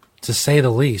to say the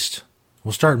least.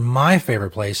 We'll start in my favorite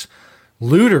place,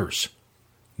 looters.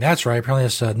 That's right. Apparently,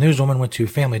 this newswoman went to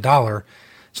Family Dollar.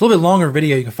 It's a little bit longer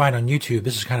video you can find on YouTube.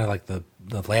 This is kind of like the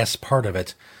last part of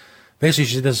it. Basically,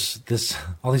 she did this.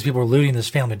 All these people are looting this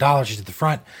Family Dollar. She's at the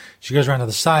front. She goes around to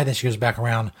the side, then she goes back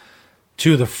around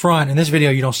to the front. In this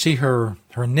video, you don't see her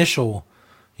initial,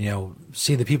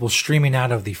 see the people streaming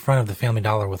out of the front of the Family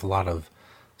Dollar with a lot of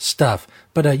stuff.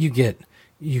 But you get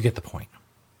the point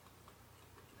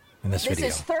in this video.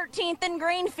 This is 13th and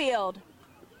Greenfield.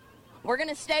 We're going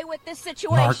to stay with this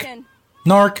situation.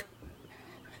 Narc.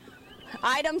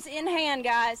 Items in hand,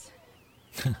 guys.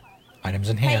 Items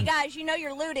in hand. Hey, guys, you know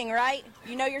you're looting, right?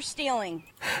 You know you're stealing.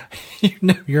 You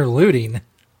know you're looting?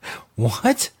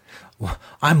 What?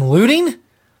 I'm looting?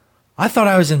 I thought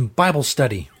I was in Bible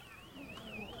study.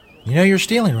 You know you're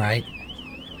stealing, right?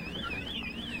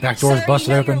 Back door's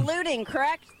busted open. You're looting,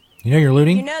 correct? You know you're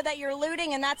looting? You know that you're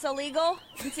looting and that's illegal?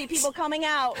 You can see people coming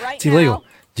out right now. It's illegal.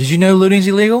 Did you know looting's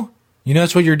illegal? You know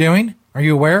that's what you're doing? Are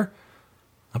you aware?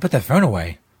 I put that phone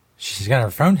away. She's got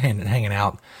her phone hanging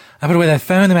out. I put away that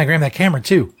phone, then I grabbed that camera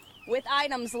too. With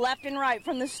items left and right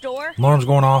from the store. Alarm's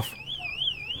going off.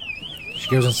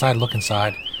 She goes inside, look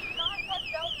inside.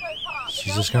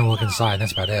 She's just going to look inside.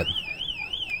 That's about it.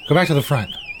 Go back to the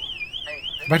front.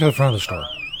 Go back to the front of the store.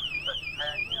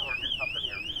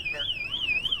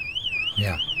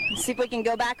 Yeah. Let's see if we can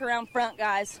go back around front,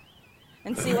 guys,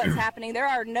 and see what's happening. There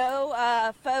are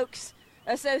no folks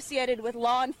associated with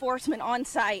law enforcement on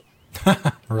site.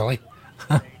 Really?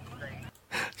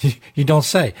 You don't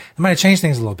say. It might have changed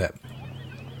things a little bit.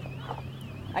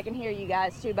 I can hear you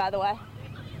guys, too, by the way.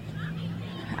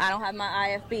 I don't have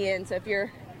my IFB in, so if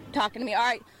you're talking to me. All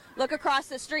right, look across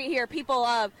the street here. People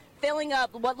filling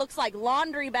up what looks like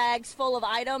laundry bags full of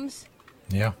items.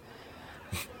 Yeah.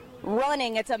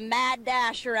 Running. It's a mad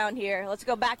dash around here. Let's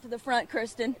go back to the front,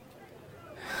 Kristen.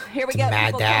 Here we It's a go. mad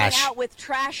People dash. coming out with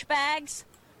trash bags.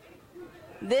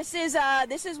 This is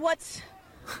what's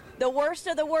the worst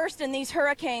of the worst in these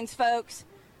hurricanes, folks.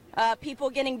 People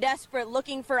getting desperate,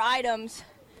 looking for items.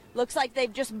 Looks like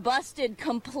they've just busted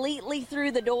completely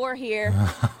through the door here.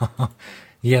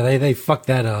 Yeah, they fucked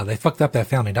that. They fucked up that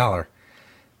Family Dollar.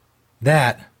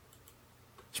 That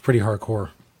is pretty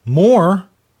hardcore. More,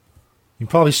 you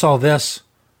probably saw this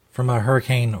from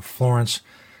Hurricane Florence,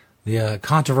 the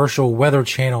controversial Weather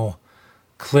Channel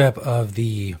clip of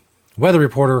the weather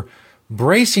reporter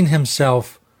bracing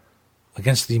himself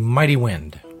against the mighty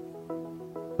wind.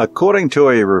 According to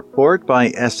a report by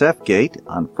SFGate,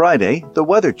 on Friday, the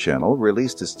Weather Channel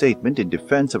released a statement in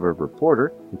defense of a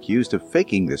reporter accused of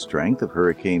faking the strength of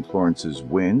Hurricane Florence's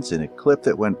winds in a clip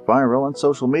that went viral on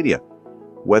social media.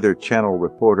 Weather Channel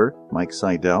reporter Mike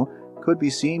Seidel could be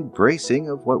seen bracing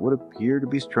of what would appear to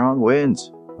be strong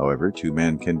winds. However, two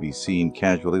men can be seen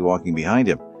casually walking behind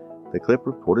him. The clip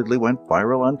reportedly went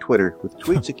viral on Twitter, with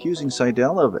tweets accusing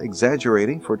Seidel of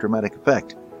exaggerating for dramatic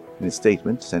effect. In a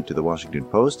statement sent to the Washington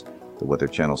Post, the Weather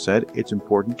Channel said it's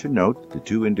important to note that the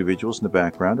two individuals in the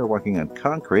background are walking on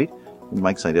concrete, and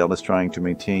Mike Seidel is trying to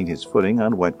maintain his footing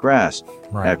on wet grass.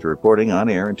 Right. After reporting on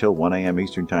air until 1 a.m.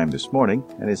 Eastern Time this morning,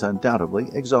 and is undoubtedly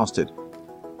exhausted.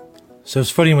 So his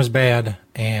footing was bad,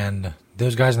 and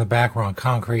those guys in the back were on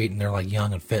concrete, and they're like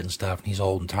young and fit and stuff, and he's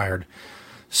old and tired.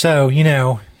 So, you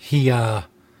know, he I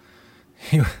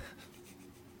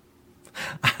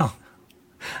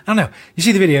don't know. You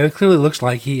see the video, it clearly looks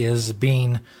like he is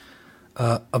being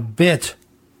a bit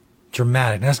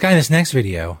dramatic. Now, this guy in this next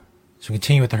video, so we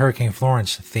continue with the Hurricane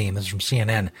Florence theme, this is from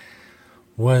CNN,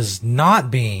 was not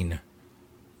being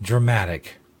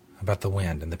dramatic about the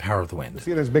wind and the power of the wind.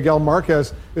 CNN's Miguel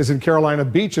Marquez is in Carolina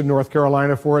Beach in North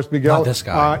Carolina for us. Miguel, Not this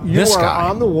guy. You This are guy.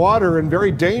 on the water and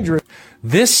very dangerous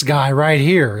This guy right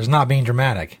here is not being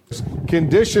dramatic.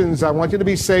 conditions. I want you to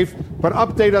be safe, but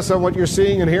update us on what you're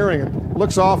seeing and hearing. It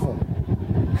looks awful.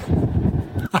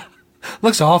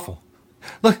 Looks awful.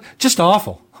 Look, just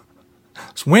awful.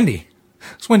 It's windy.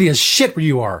 It's windy as shit where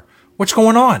you are. What's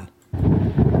going on?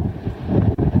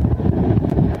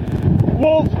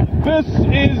 Wolf, this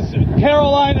is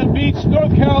Carolina Beach,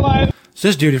 North Carolina. So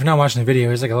this dude, if you're not watching the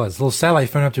video, he's like this little satellite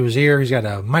phone up to his ear. He's got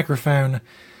a microphone,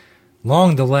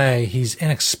 long delay. He's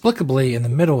inexplicably in the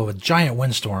middle of a giant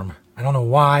windstorm. I don't know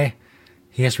why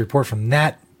he has to report from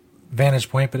that vantage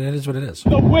point, but it is what it is.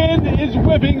 The wind is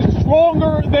whipping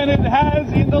stronger than it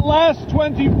has in the last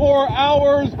 24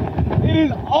 hours. It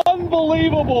is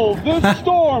unbelievable. This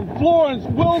storm, Florence,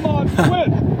 will not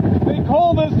quit. They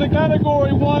call this the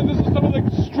Category 1. This is some of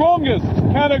the strongest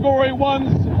Category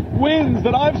 1 winds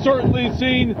that I've certainly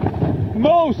seen.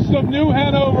 Most of New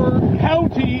Hanover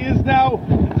County is now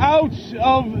out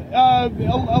of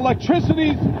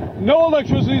electricity. No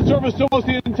electricity service to almost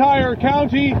the entire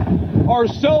county. Our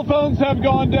cell phones have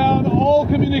gone down. All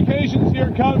communications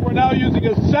here cut. We're now using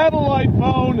a satellite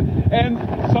phone and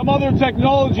some other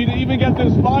technology to even get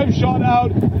this live shot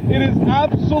out. It is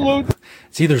absolute.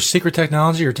 It's either secret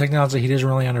technology or technology he doesn't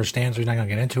really understand, so he's not going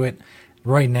to get into it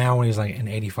right now when he's like in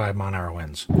 85-mile-an-hour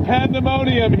winds.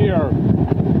 Pandemonium here.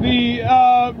 The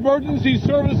emergency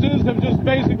services have just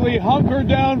basically hunkered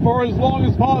down for as long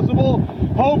as possible,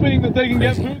 hoping that they can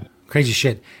get through. Crazy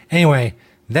shit. Anyway,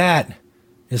 that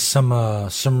is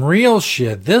some real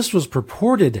shit. This was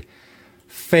purported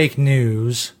fake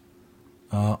news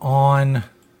on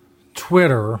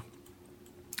Twitter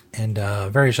and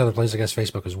various other places, I guess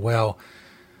Facebook as well.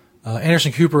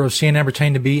 Anderson Cooper of CNN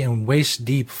pretending to be in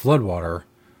waist-deep floodwater.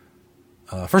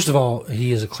 First of all,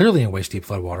 he is clearly in waist-deep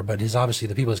floodwater, but obviously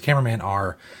the people, his cameraman,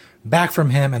 are back from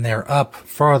him and they're up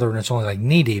farther and it's only like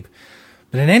knee-deep.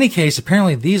 But in any case,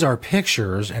 apparently these are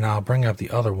pictures, and I'll bring up the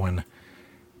other one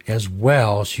as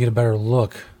well so you get a better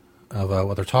look of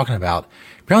what they're talking about.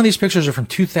 Apparently these pictures are from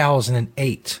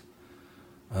 2008.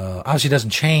 Obviously it doesn't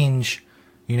change,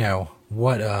 you know,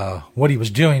 what he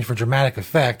was doing for dramatic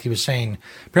effect. He was saying,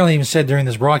 apparently he even said during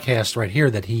this broadcast right here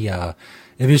that he, if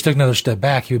he just took another step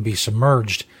back, he would be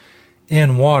submerged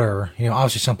in water.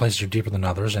 Obviously some places are deeper than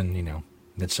others, and,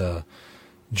 it's a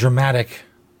dramatic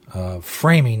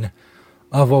framing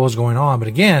of what was going on. But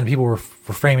again, people were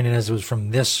framing it as it was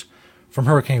from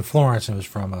Hurricane Florence, and it was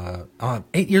from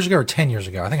 8 years ago or 10 years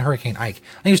ago. I think Hurricane Ike.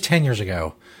 I think it was 10 years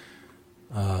ago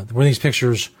where these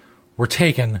pictures were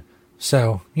taken.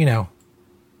 So,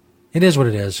 it is what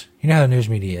it is. You know how the news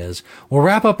media is. We'll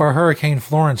wrap up our Hurricane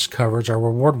Florence coverage, our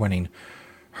award-winning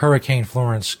Hurricane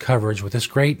Florence coverage, with this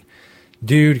great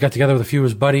dude. Got together with a few of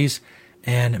his buddies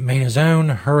and made his own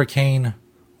hurricane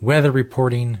weather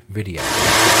reporting video.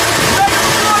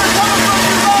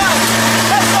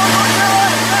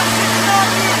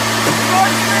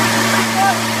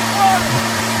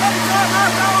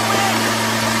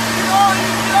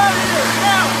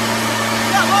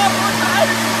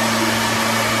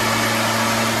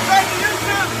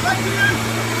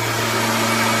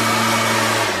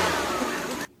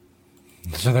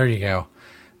 So there you go.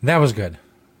 That was good.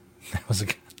 That was a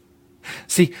good.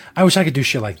 See, I wish I could do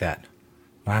shit like that.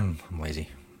 But I'm lazy.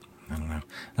 I don't know.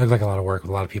 I look like a lot of work with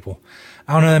a lot of people.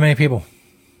 I don't know that many people.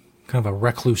 Kind of a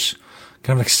recluse.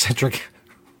 Kind of an eccentric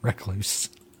recluse.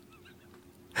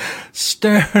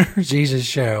 Stoner Jesus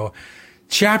Show.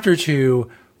 Chapter 2,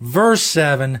 verse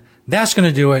 7. That's going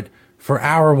to do it for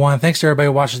Hour 1. Thanks to everybody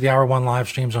who watches the Hour 1 live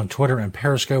streams on Twitter and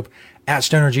Periscope at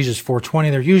Stoner Jesus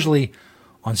 420. They're usually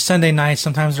on Sunday nights.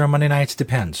 Sometimes they're on Monday nights.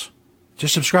 Depends.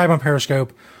 Just subscribe on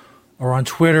Periscope or on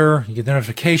Twitter. You get the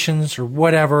notifications or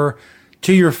whatever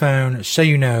to your phone so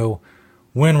you know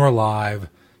when we're live.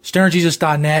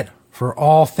 StonerJesus.net for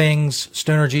all things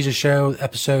Stoner Jesus Show,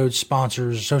 episodes,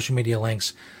 sponsors, social media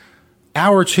links.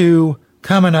 Hour 2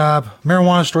 coming up.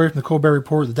 Marijuana story from the Colbert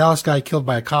Report. The Dallas guy killed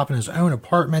by a cop in his own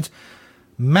apartment.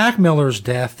 Mac Miller's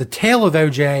death. The tale of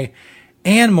OJ.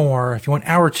 And more. If you want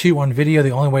Hour 2 on video, the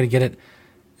only way to get it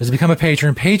is to become a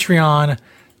patron.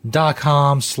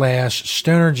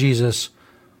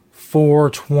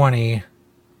 Patreon.com/StonerJesus420.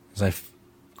 As I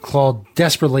clawed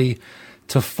desperately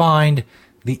to find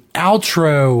the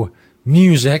outro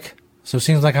music. So it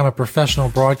seems like I'm a professional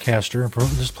broadcaster and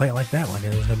just play it like that, like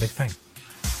it was no big thing.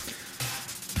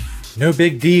 No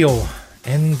big deal.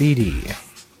 NBD.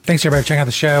 Thanks everybody for checking out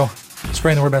the show.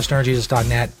 Spreading the word about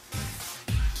StonerJesus.net.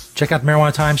 Check out the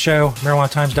Marijuana Times show,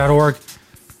 marijuanatimes.org.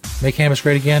 Make cannabis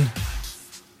great again.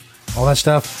 All that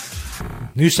stuff.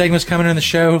 New segments coming in the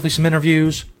show. Hopefully some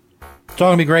interviews. It's all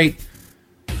going to be great.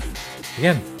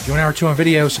 Again, if you want Hour 2 on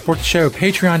video, support the show.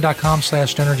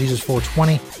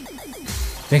 Patreon.com/StonerJesus420.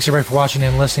 Thanks everybody for watching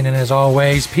and listening. And as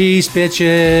always, peace,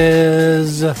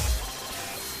 bitches.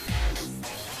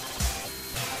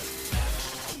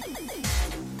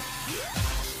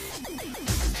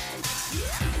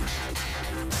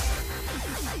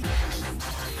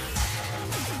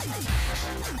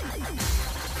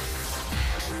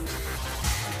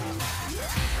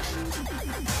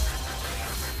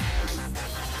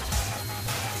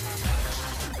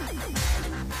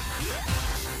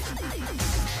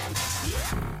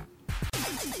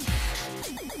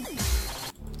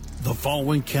 The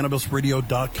following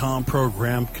CannabisRadio.com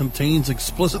program contains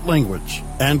explicit language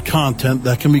and content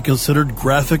that can be considered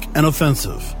graphic and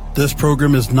offensive. This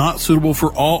program is not suitable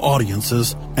for all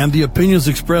audiences, and the opinions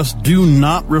expressed do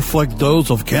not reflect those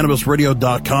of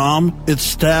CannabisRadio.com, its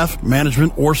staff,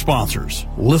 management, or sponsors.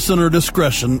 Listener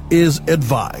discretion is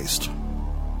advised.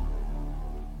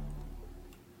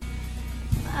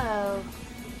 Oh,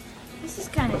 this is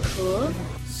kind of cool.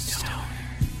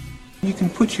 You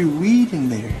can put your weed in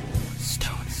there.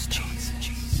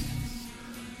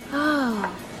 Oh,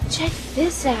 check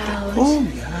this out. Oh,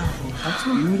 yeah. That's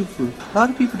beautiful. A lot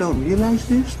of people don't realize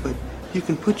this, but you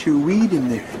can put your weed in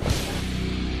there.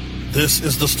 This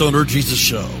is the Stoner Jesus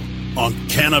Show on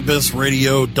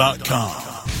CannabisRadio.com.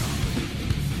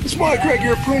 It's Mike right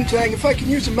here, Poontang, if I can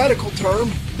use a medical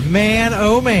term. Man,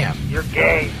 oh man. You're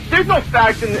gay. There's no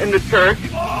facts in the church.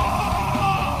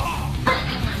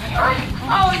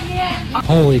 Oh, yeah.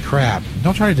 Holy crap.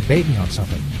 Don't try to debate me on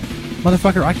something.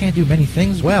 Motherfucker, I can't do many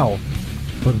things well,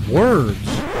 but words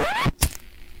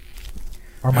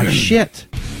are my shit.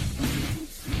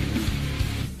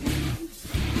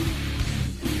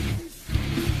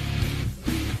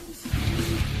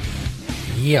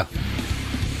 Yeah.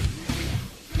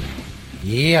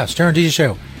 Yeah, Stoner Jesus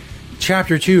Show.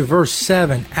 Chapter 2, verse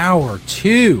 7, Hour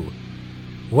 2.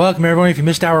 Welcome, everyone. If you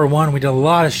missed Hour 1, we did a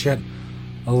lot of shit.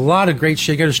 A lot of great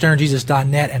shit. Go to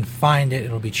StonerJesus.net and find it.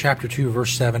 It'll be Chapter 2,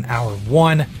 Verse 7, Hour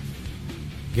 1.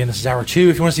 Again, this is Hour 2.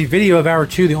 If you want to see video of Hour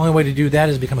 2, the only way to do that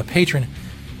is become a patron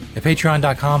at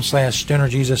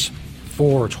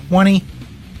patreon.com/StonerJesus420.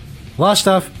 A lot of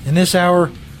stuff in this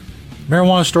hour.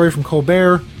 Marijuana story from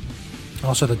Colbert.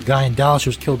 Also, the guy in Dallas who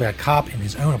was killed by a cop in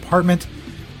his own apartment.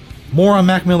 More on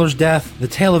Mac Miller's death, the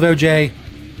tale of OJ,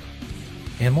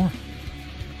 and more.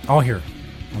 All here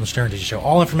on the Stoner Jesus Show.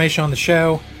 All information on the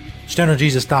show,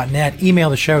 stonerjesus.net. Email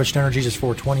the show at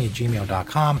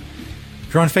stonerjesus420@gmail.com.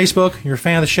 If you're on Facebook, you're a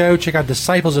fan of the show, check out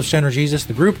Disciples of Stoner Jesus,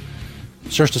 the group.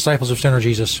 Search Disciples of Stoner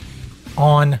Jesus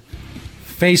on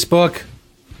Facebook.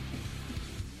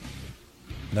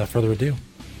 Without further ado,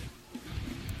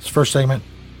 this first segment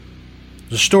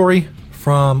is a story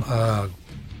from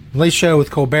Late Show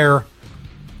with Colbert.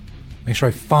 Make sure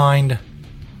I find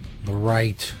the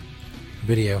right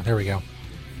video. There we go.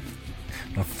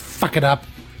 I'm going to fuck it up.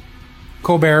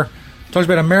 Colbert talks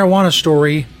about a marijuana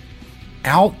story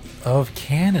out of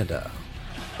Canada.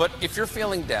 But if you're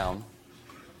feeling down,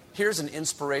 here's an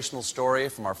inspirational story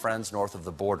from our friends north of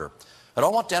the border. It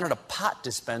all went down at a pot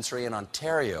dispensary in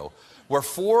Ontario, where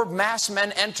 4 masked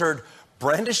men entered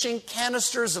brandishing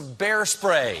canisters of bear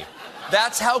spray.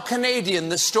 That's how Canadian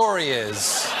this story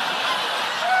is.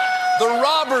 The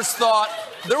robbers thought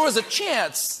there was a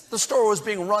chance the store was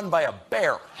being run by a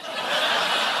bear.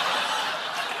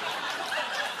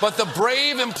 But the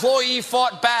brave employee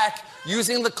fought back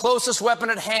using the closest weapon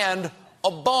at hand,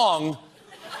 a bong.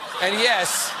 And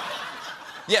yes,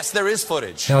 there is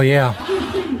footage. Hell yeah.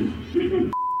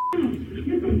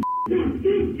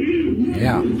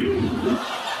 Yeah.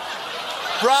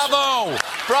 Bravo!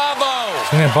 Bravo!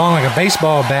 Swing that bong like a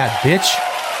baseball bat, bitch.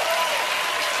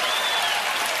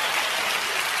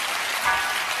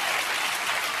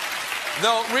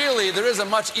 Though, really, there is a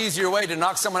much easier way to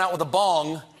knock someone out with a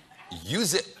bong.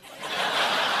 Use it.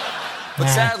 But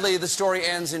sadly, the story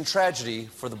ends in tragedy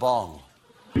for the bong.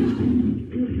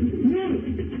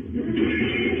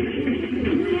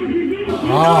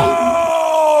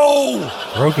 Oh.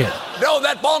 No! Broke it. No,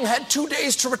 that bong had 2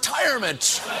 days to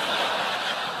retirement.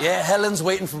 Yeah, Helen's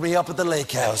waiting for me up at the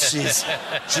lake house.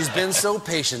 She's been so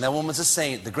patient. That woman's a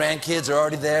saint. The grandkids are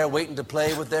already there waiting to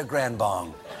play with their grand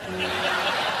bong.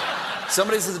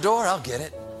 Somebody's at the door, I'll get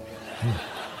it.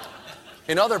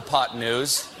 In other pot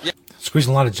news...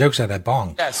 Squeezing a lot of jokes out of that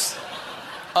bong. Yes.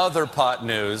 Other pot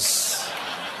news.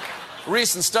 A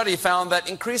recent study found that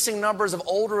increasing numbers of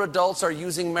older adults are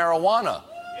using marijuana.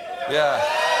 Yeah.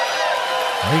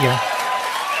 There you go.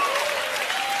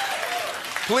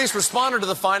 Police responded to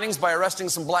the findings by arresting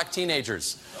some black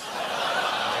teenagers.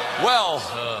 Well,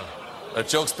 that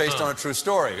joke's based on a true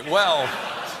story. Well,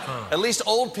 at least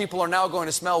old people are now going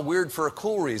to smell weird for a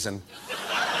cool reason.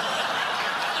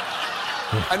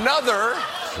 Another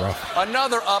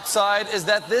upside is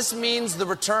that this means the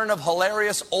return of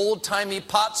hilarious old-timey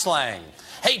pot slang.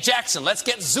 Hey, Jackson, let's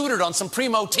get zooted on some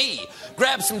Primo tea.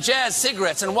 Grab some jazz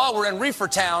cigarettes, and while we're in Reefer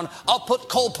Town, I'll put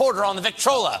Cole Porter on the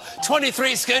Victrola.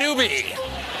 23 Skadooby.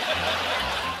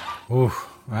 Oof.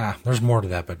 There's more to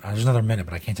that, but there's another minute,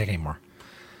 but I can't take any more.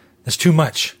 That's too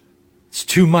much. It's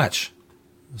too much.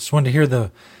 I just wanted to hear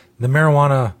the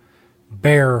marijuana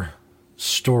bear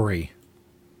story.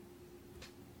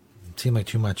 It seemed like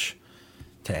too much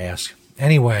to ask.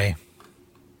 Anyway,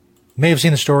 you may have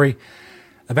seen the story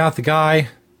about the guy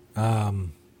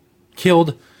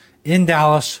killed in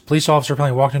Dallas. Police officer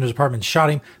apparently walked into his apartment and shot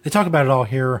him. They talk about it all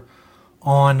here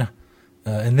on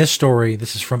in this story.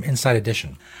 This is from Inside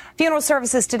Edition. Funeral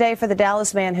services today for the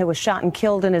Dallas man who was shot and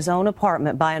killed in his own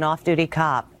apartment by an off-duty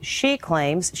cop. She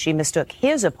claims she mistook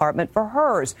his apartment for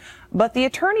hers. But the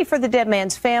attorney for the dead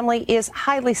man's family is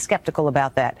highly skeptical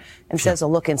about that and says a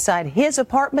look inside his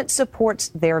apartment supports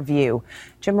their view.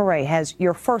 Jim Murray has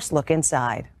your first look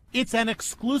inside. It's an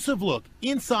exclusive look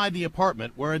inside the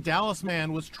apartment where a Dallas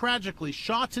man was tragically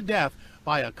shot to death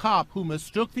by a cop who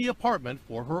mistook the apartment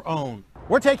for her own.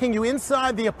 We're taking you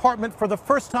inside the apartment for the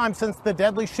first time since the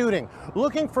deadly shooting,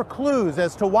 looking for clues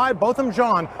as to why Botham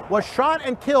Jean was shot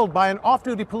and killed by an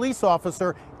off-duty police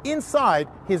officer inside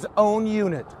his own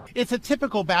unit. It's a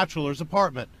typical bachelor's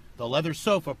apartment. The leather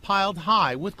sofa piled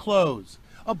high with clothes,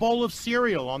 a bowl of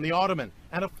cereal on the ottoman,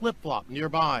 and a flip-flop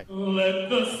nearby. Let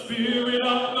the Spirit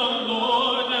of the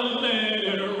Lord and let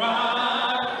it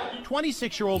rise.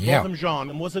 26-year-old Botham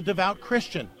Jean was a devout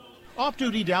Christian.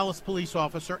 Off-duty Dallas police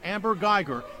officer Amber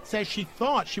Geiger says she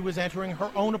thought she was entering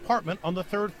her own apartment on the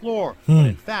 3rd floor, but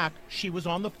in fact, she was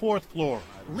on the 4th floor.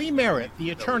 Lee Merritt,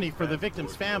 the attorney for the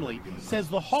victim's family, says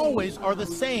the hallways are the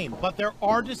same, but there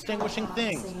are distinguishing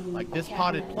things, like this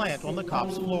potted plant on the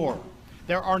cop's floor.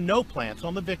 There are no plants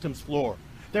on the victim's floor.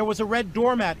 There was a red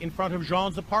doormat in front of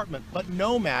Jean's apartment, but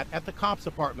no mat at the cop's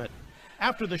apartment.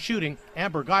 After the shooting,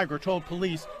 Amber Geiger told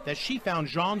police that she found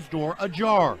Jean's door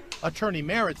ajar. Attorney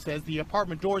Merritt says the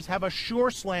apartment doors have a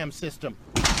sure slam system.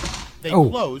 They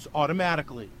close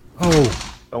automatically.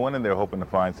 I went in there hoping to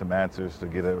find some answers to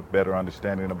get a better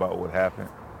understanding about what happened.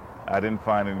 I didn't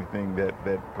find anything that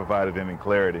provided any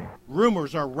clarity.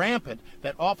 Rumors are rampant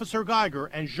that Officer Geiger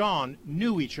and Jean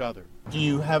knew each other. Do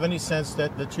you have any sense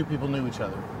that the two people knew each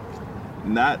other?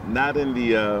 Not in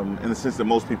the sense that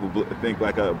most people think,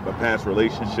 like a past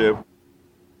relationship.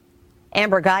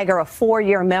 Amber Geiger, a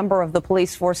 4-year member of the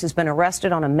police force, has been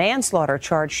arrested on a manslaughter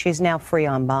charge. She's now free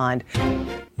on bond.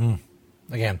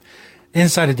 Again,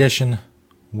 Inside Edition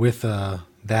with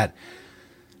that.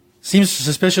 Seems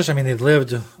suspicious. I mean, they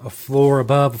lived a floor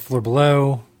above, a floor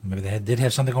below. Maybe they did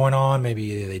have something going on.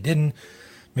 Maybe they didn't.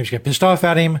 Maybe she got pissed off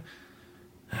at him.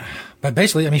 But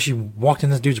basically, I mean, she walked in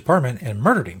this dude's apartment and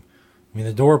murdered him. I mean,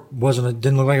 the door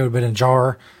didn't look like it would have been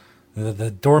ajar.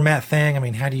 The doormat thing, I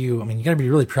mean, you got to be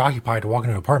really preoccupied to walk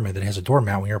into an apartment that has a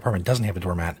doormat when your apartment doesn't have a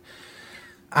doormat.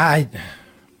 I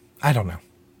don't know.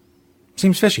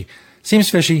 Seems fishy. Seems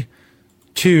fishy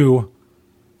to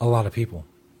a lot of people.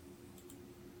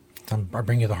 I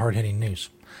bring you the hard-hitting news.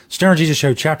 Stoner Jesus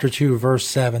Show, Chapter 2, Verse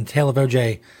 7, Tale of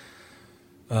O.J.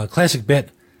 Classic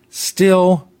bit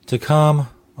still to come.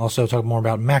 Also talk more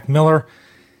about Mac Miller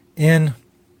in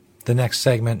the next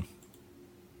segment.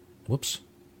 Whoops.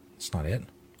 That's not it.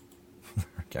 There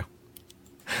we go.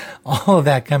 All of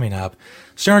that coming up.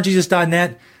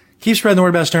 StonerJesus.net. Keep spreading the word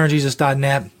about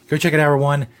StonerJesus.net. Go check out Hour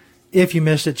 1. If you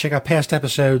missed it, check out past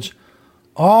episodes.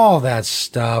 All that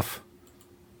stuff.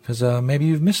 Because maybe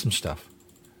you've missed some stuff.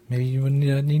 Maybe you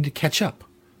need to catch up.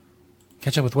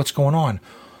 Catch up with what's going on.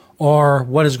 Or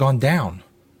what has gone down,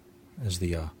 as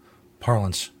the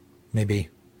parlance may be.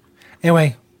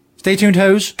 Anyway, stay tuned,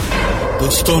 hoes. The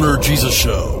Stoner Jesus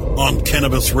Show on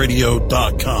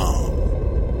CannabisRadio.com.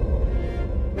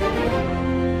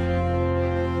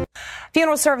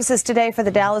 Funeral services today for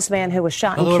the Dallas man who was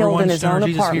shot and killed in his own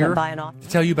apartment by an officer. To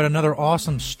tell you about another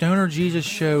awesome Stoner Jesus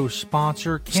Show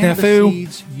sponsor, Cannabis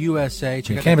Seeds USA.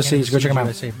 Check out Cannabis Seeds. Go check them out.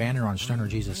 USA banner on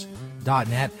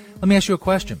StonerJesus.net. Let me ask you a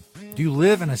question. Do you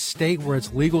live in a state where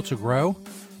it's legal to grow?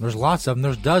 There's lots of them.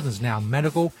 There's dozens now,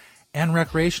 medical and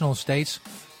recreational states.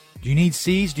 Do you need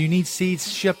seeds? Do you need seeds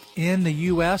shipped in the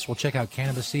U.S.? Well, check out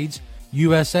Cannabis Seeds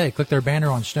USA. Click their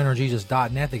banner on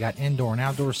StonerJesus.net. They got indoor and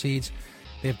outdoor seeds.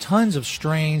 They have tons of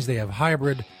strains. They have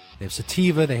hybrid. They have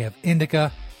sativa. They have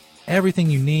indica.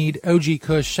 Everything you need. OG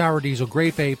Kush, Sour Diesel,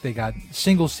 Grape Ape. They got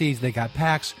single seeds. They got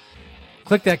packs.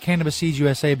 Click that Cannabis Seeds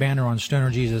USA banner on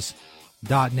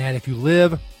StonerJesus.net. If you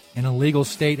live in a legal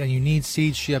state and you need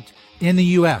seeds shipped in the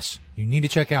U.S., you need to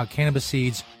check out Cannabis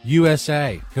Seeds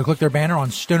USA. Go click their banner on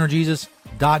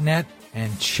StonerJesus.net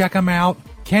and check them out.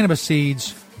 Cannabis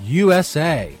Seeds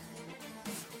USA.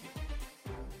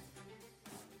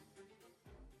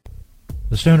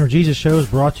 The Stoner Jesus Show is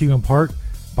brought to you in part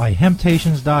by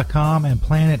Hemptations.com and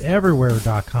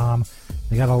PlanetEverywhere.com.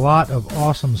 They got a lot of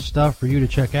awesome stuff for you to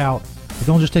check out. But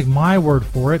don't just take my word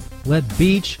for it. Let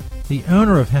Beach, the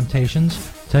owner of Hemptations,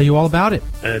 tell you all about it.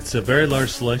 It's a very large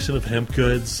selection of hemp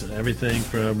goods, everything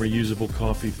from reusable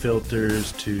coffee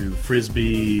filters to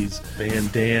frisbees,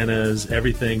 bandanas,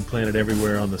 everything Planet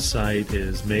Everywhere on the site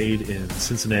is made in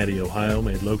Cincinnati, Ohio,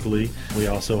 made locally. We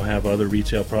also have other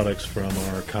retail products from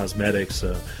our cosmetics,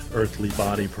 Earthly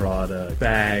Body product,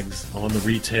 bags on the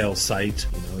retail site.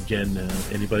 Again,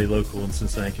 anybody local in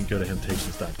Cincinnati can go to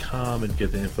Hemptations.com and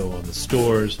get the info on the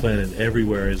stores. Planet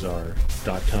Everywhere is our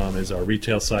 .com is our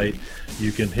retail site.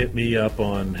 You can hit me up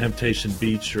on Hemptation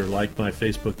Beach or like my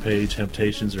Facebook page,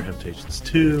 Hemptations or Hemptations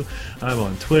 2. I'm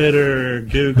on Twitter,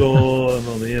 Google, I'm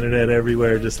on the internet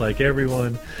everywhere, just like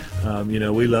everyone.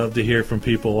 We love to hear from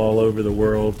people all over the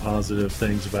world, positive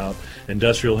things about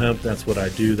industrial hemp. That's what I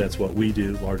do. That's what we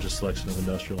do. Largest selection of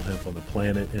industrial hemp on the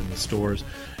planet in the stores.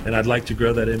 And I'd like to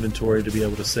grow that inventory to be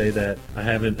able to say that I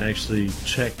haven't actually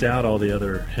checked out all the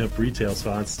other hemp retail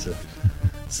spots to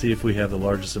see if we have the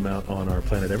largest amount on our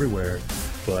Planet Everywhere.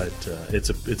 But it's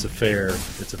a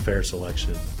fair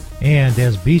selection. And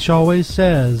as Beach always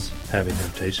says, having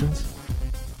Hemptations.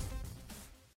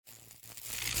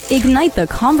 Ignite the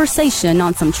conversation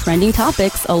on some trending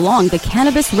topics along the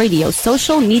Cannabis Radio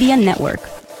social media network.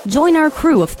 Join our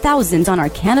crew of thousands on our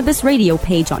Cannabis Radio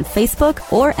page on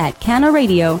Facebook or at Canna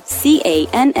Radio,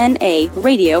 CANNA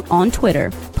Radio on Twitter.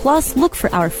 Plus, look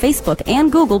for our Facebook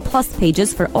and Google Plus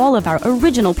pages for all of our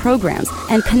original programs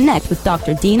and connect with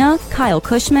Dr. Dina, Kyle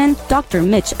Cushman, Dr.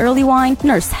 Mitch Earlywine,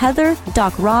 Nurse Heather,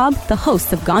 Doc Rob, the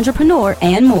hosts of Ganjapreneur,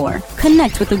 and more.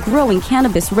 Connect with the growing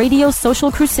Cannabis Radio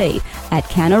social crusade at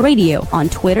Canna Radio on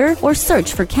Twitter or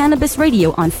search for Cannabis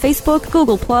Radio on Facebook,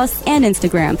 Google Plus, and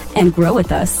Instagram and grow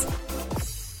with us.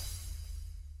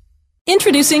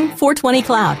 Introducing 420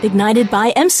 Cloud, ignited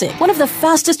by MSIG, one of the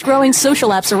fastest growing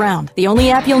social apps around. The only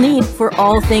app you'll need for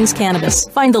all things cannabis.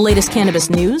 Find the latest cannabis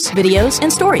news, videos,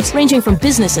 and stories, ranging from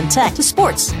business and tech to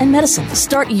sports and medicine.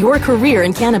 Start your career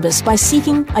in cannabis by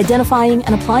seeking, identifying,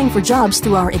 and applying for jobs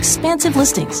through our expansive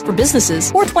listings. For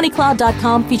businesses,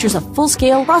 420cloud.com features a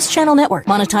full-scale cross-channel network,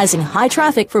 monetizing high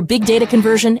traffic for big data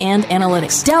conversion and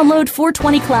analytics. Download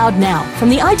 420 Cloud now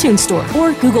from the iTunes Store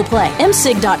or Google Play.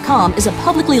 MSIG.com is a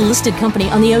publicly listed company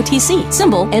on the OTC,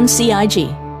 symbol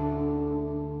MCIG.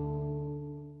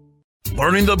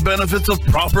 Learning the benefits of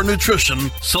proper nutrition,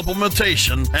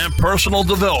 supplementation, and personal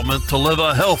development to live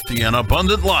a healthy and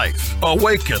abundant life.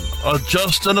 Awaken,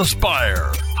 adjust, and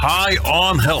aspire. High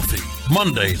on Healthy.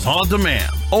 Mondays on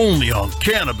demand. Only on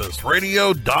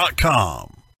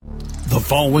CannabisRadio.com. The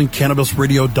following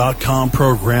CannabisRadio.com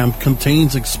program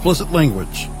contains explicit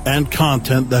language and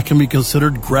content that can be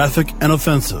considered graphic and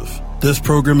offensive. This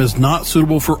program is not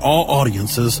suitable for all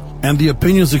audiences, and the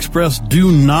opinions expressed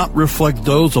do not reflect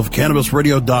those of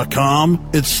CannabisRadio.com,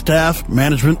 its staff,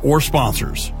 management, or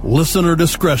sponsors. Listener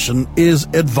discretion is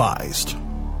advised.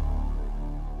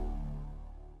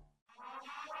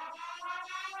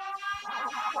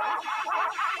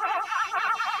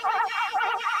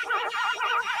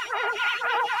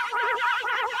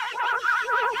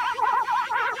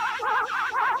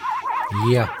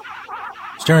 Yeah.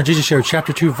 Stoner Jesus Show,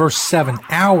 Chapter 2, Verse 7,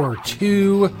 Hour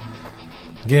 2.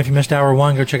 Again, if you missed Hour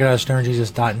 1, go check it out at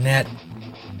stonerjesus.net.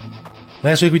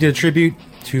 Last week we did a tribute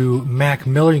to Mac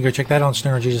Miller. You can go check that out on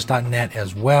stonerjesus.net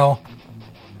as well.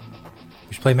 We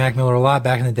used to play Mac Miller a lot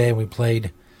back in the day, and we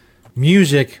played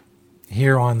music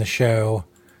here on the show.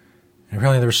 And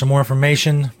apparently there was some more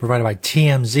information provided by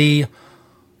TMZ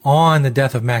on the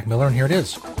death of Mac Miller, and here it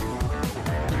is.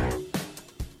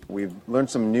 We've learned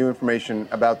some new information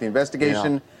about the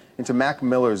investigation into Mac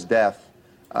Miller's death.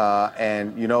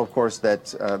 And you know, of course, that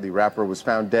the rapper was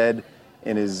found dead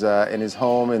in his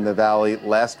home in the Valley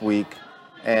last week.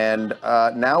 And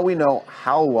now we know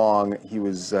how long he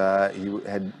was dead.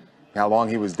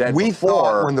 We before.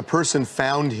 thought when the person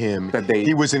found him that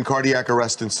he was in cardiac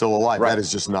arrest and still alive. Right. That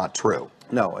is just not true.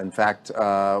 No, in fact,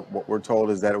 what we're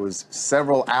told is that it was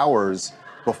several hours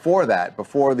before that,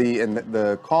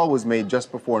 the call was made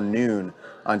just before noon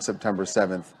on September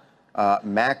 7th.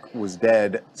 Mac was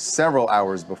dead several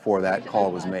hours before that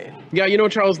call was made. Yeah, you know,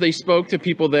 Charles, they spoke to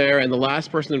people there, and the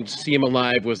last person to see him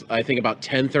alive was, I think, about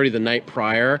 10:30 the night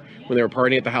prior when they were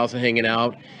partying at the house and hanging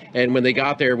out. And when they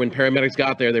got there, when paramedics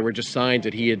got there, they were just signs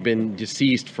that he had been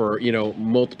deceased for,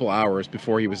 multiple hours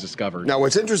before he was discovered. Now,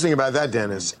 what's interesting about that,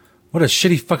 Dennis... What a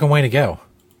shitty fucking way to go.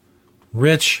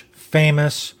 Rich,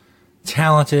 famous,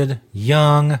 talented,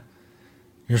 young.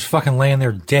 You're just fucking laying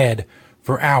there dead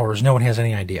for hours. No one has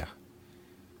any idea.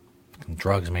 Fucking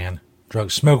drugs, man.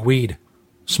 Drugs. Smoke weed.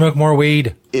 Smoke more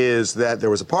weed. Is that there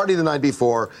was a party the night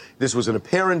before. This was an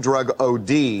apparent drug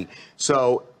OD.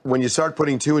 So when you start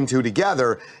putting two and two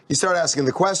together, you start asking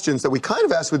the questions that we kind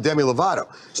of asked with Demi Lovato.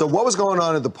 So what was going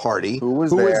on at the party? Who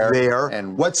was there?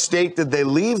 And what state did they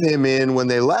leave him in when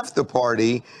they left the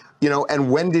party? And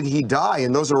when did he die?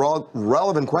 And those are all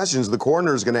relevant questions the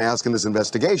coroner is going to ask in this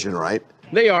investigation, right?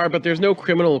 They are, but there's no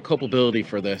criminal culpability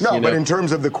for this. No, but in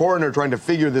terms of the coroner trying to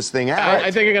figure this thing out. I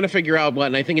think they're going to figure out what,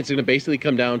 and I think it's going to basically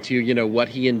come down to, what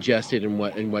he ingested and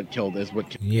what killed us.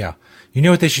 Yeah. You know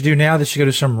what they should do now? They should go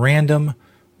to some random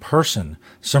person,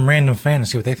 some random fan, and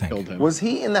see what they think. Was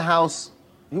he in the house?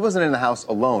 He wasn't in the house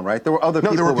alone, right? There were other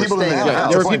people. There were people in the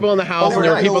house. There were people in the house, and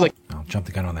there were people that... I'll jump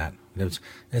the gun on that.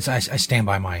 I stand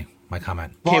by my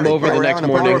comment. Came over the next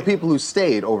morning. There were people who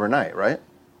stayed overnight, right?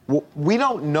 Well, we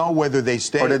don't know whether they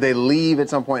stayed. Or did they leave at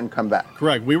some point and come back?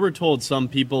 Correct. We were told some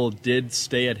people did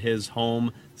stay at his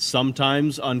home.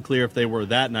 Sometimes unclear if they were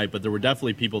that night, but there were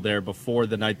definitely people there before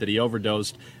the night that he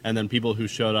overdosed, and then people who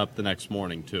showed up the next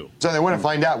morning, too. So they want to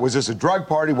find out, was this a drug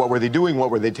party? What were they doing?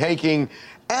 What were they taking?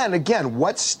 And again,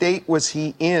 what state was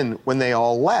he in when they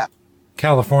all left?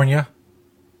 California.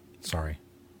 Sorry.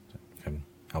 Couldn't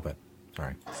help it.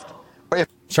 Sorry.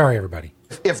 Sorry, everybody.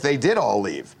 If they did all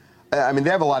leave, I mean, they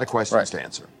have a lot of questions to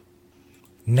answer.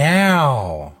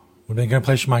 Now, we're going to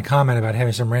place my comment about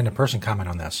having some random person comment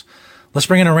on this. Let's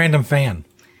bring in a random fan.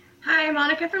 Hi,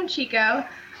 Monica from Chico.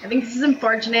 I think this is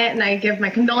unfortunate, and I give my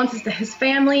condolences to his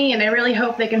family, and I really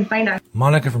hope they can find out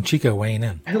Monica from Chico weighing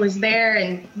in. Who was there,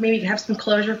 and maybe have some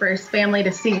closure for his family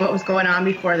to see what was going on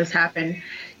before this happened.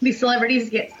 These celebrities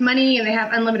get money, and they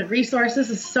have unlimited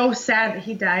resources. It's so sad that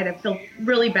he died. I feel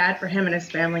really bad for him and his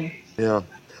family. Yeah.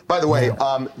 By the way,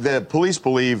 the police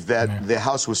believe that the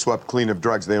house was swept clean of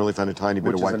drugs. They only found a tiny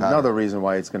bit of white powder. Which is another reason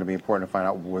why it's going to be important to find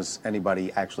out, was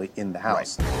anybody actually in the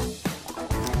house?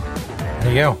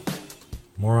 There you go.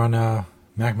 More on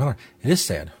Mac Miller. It is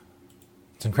sad.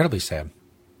 It's incredibly sad. I'm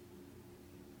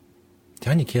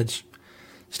telling you, kids,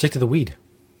 stick to the weed.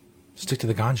 Stick to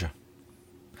the ganja.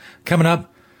 Coming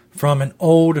up from an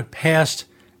old past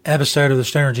episode of the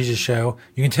Stoner Jesus Show,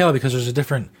 you can tell because there's a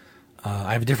different,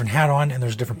 I have a different hat on and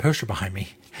there's a different poster behind me.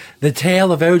 The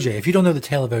Tale of OJ. If you don't know the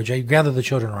Tale of OJ, gather the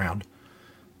children around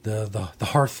the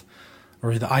hearth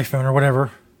or the iPhone or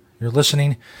whatever you're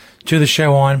listening to the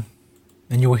show on,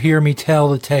 and you will hear me tell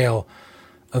the tale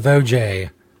of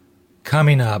OJ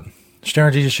coming up.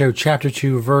 Stoner Jesus Show, Chapter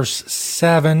 2, Verse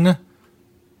 7,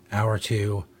 Hour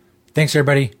 2. Thanks,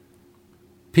 everybody.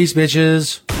 Peace,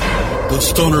 bitches. The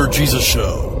Stoner Jesus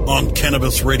Show on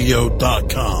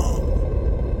CannabisRadio.com.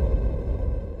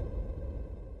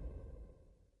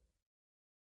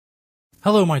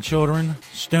 Hello, my children.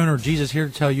 Stoner Jesus here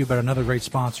to tell you about another great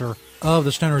sponsor of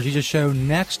the Stoner Jesus Show,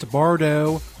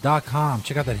 NextBardo.com.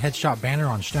 Check out that headshot banner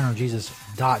on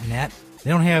StonerJesus.net. They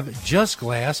don't have just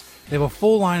glass. They have a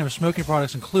full line of smoking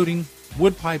products, including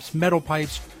wood pipes, metal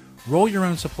pipes, roll your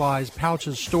own supplies,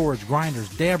 pouches, storage, grinders,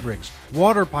 dab rigs,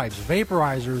 water pipes,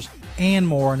 vaporizers, and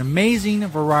more. An amazing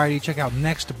variety. Check out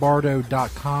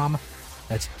NextBardo.com.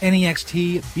 That's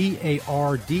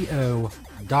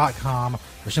NextBardo.com.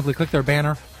 Or simply click their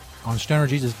banner on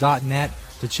StonerJesus.net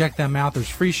to check them out. There's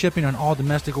free shipping on all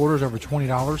domestic orders over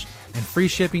 $20 and free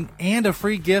shipping and a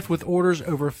free gift with orders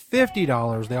over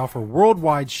 $50. They offer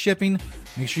worldwide shipping.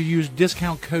 Make sure you use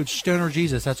discount code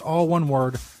StonerJesus. That's all one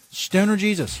word,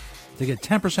 StonerJesus, to get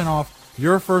 10% off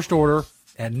your first order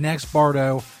at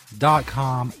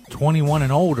NextBardo.com. 21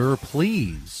 and older,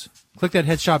 please. Click that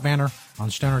headshot banner on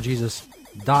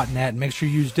StonerJesus.net and make sure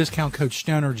you use discount code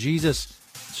StonerJesus.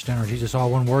 Stoner Jesus,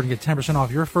 all one word, and get 10% off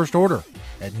your first order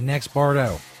at Next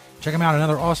Bardo. Check them out,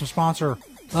 another awesome sponsor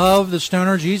of the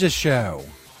Stoner Jesus Show.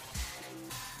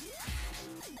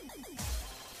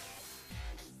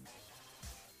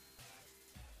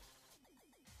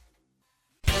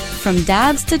 From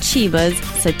dabs to chibas,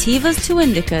 sativas to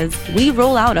indicas, we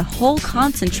roll out a whole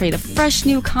concentrate of fresh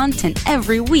new content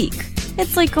every week.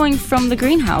 It's like going from the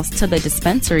greenhouse to the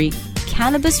dispensary.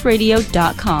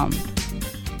 CannabisRadio.com.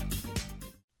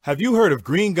 Have you heard of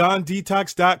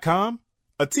GreenGoneDetox.com?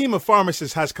 A team of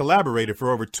pharmacists has collaborated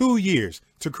for over 2 years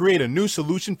to create a new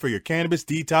solution for your cannabis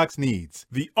detox needs.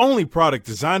 The only product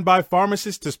designed by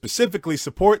pharmacists to specifically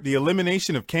support the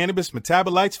elimination of cannabis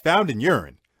metabolites found in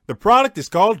urine. The product is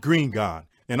called Green Gone,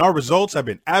 and our results have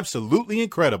been absolutely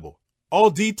incredible.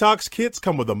 All detox kits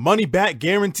come with a money-back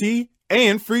guarantee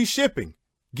and free shipping.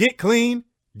 Get clean,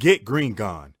 get Green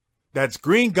Gone. That's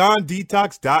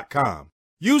GreenGoneDetox.com.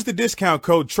 Use the discount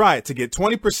code TRYIT to get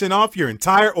 20% off your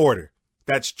entire order.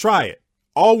 That's TRYIT,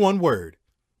 all one word.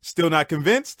 Still not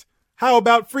convinced? How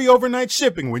about free overnight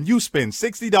shipping when you spend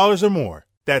 $60 or more?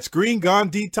 That's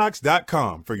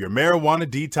GreenGoneDetox.com for your marijuana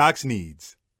detox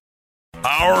needs.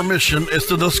 Our mission is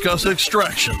to discuss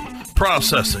extraction,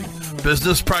 processing,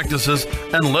 business practices,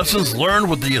 and lessons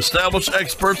learned with the established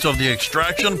experts of the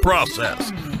extraction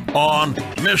process. On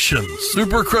Mission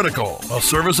Supercritical, a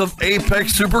service of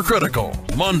Apex Supercritical.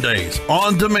 Mondays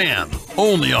on demand,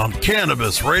 only on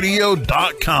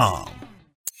CannabisRadio.com.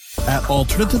 At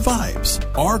Alternative Vibes,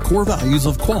 our core values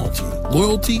of quality,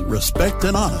 loyalty, respect,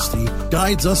 and honesty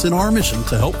guides us in our mission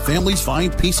to help families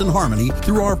find peace and harmony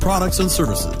through our products and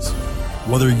services.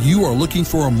 Whether you are looking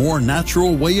for a more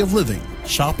natural way of living,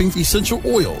 shopping essential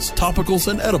oils, topicals,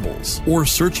 and edibles, or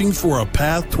searching for a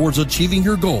path towards achieving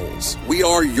your goals, we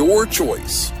are your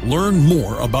choice. Learn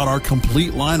more about our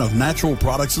complete line of natural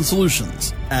products and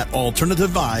solutions at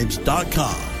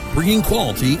AlternativeVibes.com. Bringing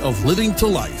quality of living to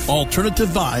life.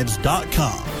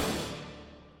 AlternativeVibes.com.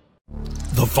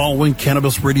 The following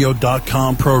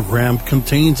CannabisRadio.com program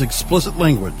contains explicit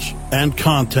language and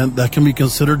content that can be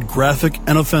considered graphic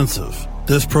and offensive.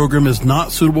 This program is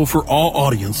not suitable for all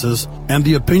audiences, and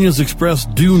the opinions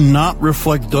expressed do not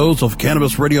reflect those of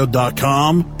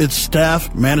CannabisRadio.com, its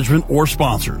staff, management, or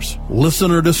sponsors.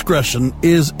 Listener discretion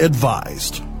is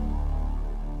advised.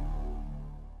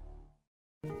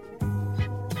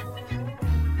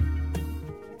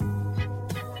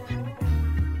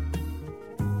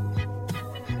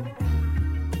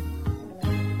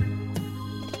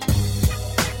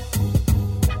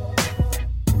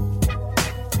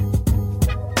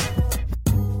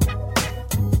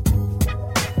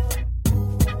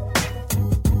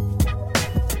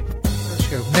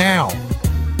 Now,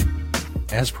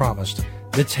 as promised,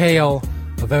 the tale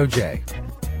of OJ.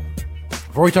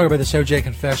 Before we talk about this OJ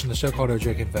confession, the so-called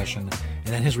OJ confession,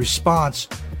 and then his response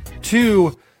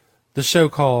to the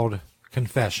so-called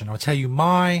confession, I'll tell you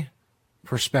my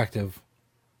perspective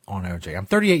on OJ. I'm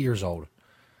 38 years old.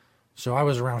 So I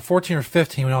was around 14 or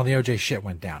 15 when all the OJ shit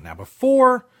went down. Now,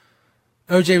 before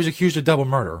OJ was accused of double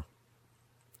murder,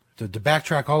 to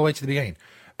backtrack all the way to the beginning,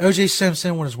 OJ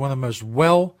Simpson was one of the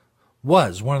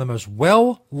most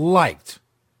well-liked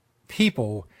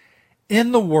people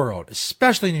in the world,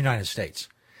 especially in the United States.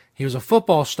 He was a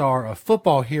football star, a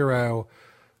football hero,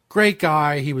 great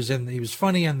guy. He was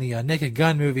funny in the Naked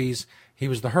Gun movies. He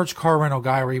was the Hertz car rental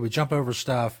guy where he would jump over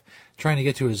stuff trying to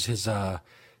get to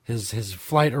his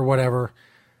flight or whatever.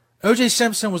 O.J.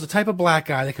 Simpson was the type of black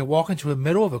guy that could walk into the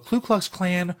middle of a Ku Klux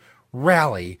Klan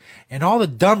rally and all the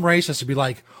dumb racists would be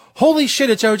like, holy shit,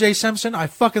 it's O.J. Simpson. I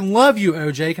fucking love you,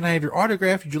 O.J. Can I have your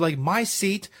autograph? Would you like my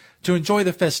seat to enjoy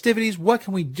the festivities? What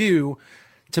can we do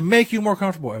to make you more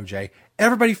comfortable, O.J.?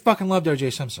 Everybody fucking loved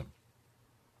O.J. Simpson.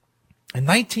 In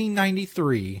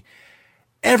 1993,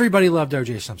 everybody loved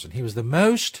O.J. Simpson. He was the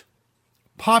most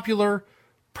popular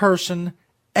person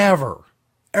ever.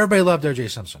 Everybody loved O.J.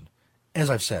 Simpson, as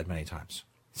I've said many times.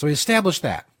 So he established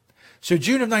that. So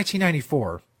June of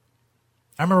 1994,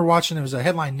 I remember watching, it was a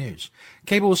headline news.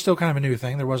 Cable was still kind of a new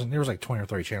thing. There was like 20 or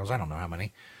 30 channels. I don't know how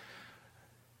many.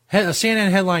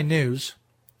 CNN headline news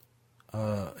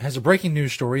has a breaking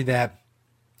news story that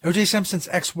O.J. Simpson's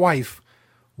ex-wife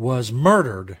was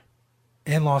murdered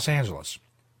in Los Angeles.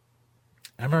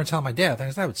 I remember telling my dad,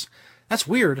 that's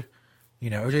weird,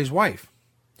 O.J.'s wife.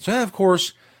 So then, of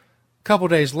course, a couple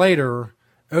days later,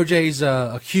 O.J.'s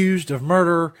accused of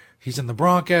murder. He's in the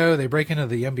Bronco. They break into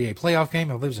the NBA playoff game.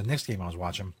 I believe it was the Knicks game I was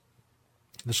watching.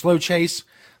 The slow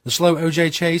O.J.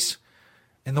 chase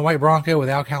in the white Bronco with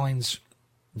Al Collins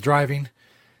driving.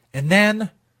 And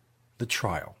then the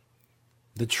trial.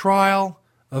 The trial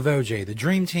of O.J. The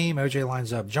dream team. O.J.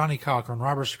 lines up Johnny Cochran,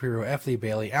 Robert Shapiro, F. Lee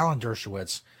Bailey, Alan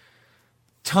Dershowitz,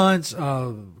 tons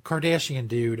of Kardashian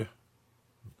dude,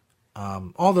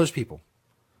 all those people.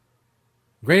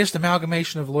 Greatest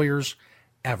amalgamation of lawyers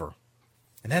ever.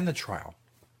 And then the trial.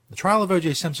 The trial of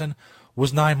O.J. Simpson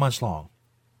was 9 months long.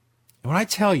 And when I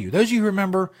tell you, those of you who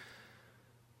remember,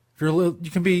 this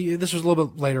was a little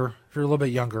bit later, if you're a little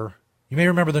bit younger, you may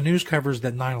remember the news covers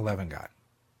that 9/11 got.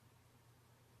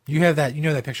 You know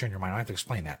that picture in your mind. I don't have to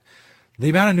explain that. The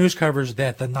amount of news covers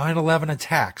that the 9/11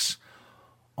 attacks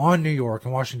on New York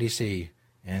and Washington, D.C.,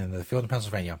 and the field in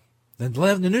Pennsylvania, the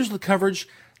news coverage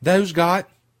those got,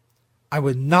 I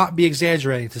would not be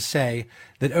exaggerating to say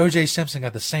that O.J. Simpson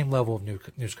got the same level of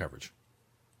news coverage.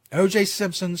 O.J.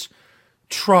 Simpson's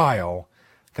trial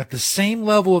got the same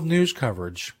level of news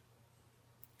coverage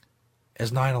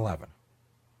as 9/11.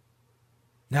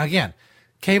 Now, again,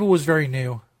 cable was very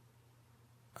new.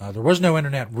 There was no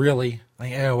internet, really. I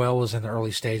think AOL was in the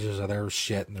early stages of their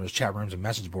shit, and there was chat rooms and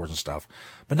message boards and stuff.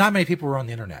 But not many people were on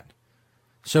the internet.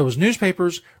 So it was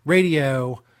newspapers,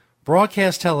 radio,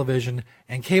 broadcast television,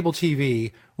 and cable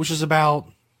TV, which is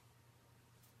about,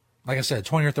 like I said,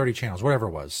 20 or 30 channels, whatever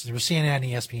it was. There was CNN,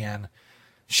 ESPN,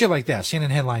 shit like that, CNN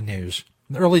headline news.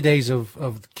 In the early days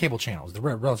of cable channels,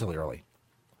 relatively early.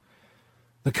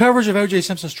 The coverage of O.J.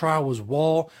 Simpson's trial was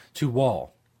wall to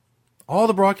wall. All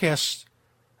the broadcast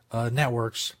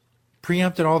networks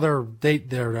preempted all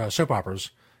their soap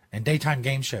operas and daytime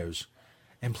game shows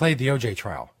and played the O.J.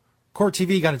 trial. Court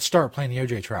TV got its start playing the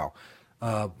O.J. trial.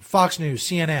 Fox News,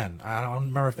 CNN, I don't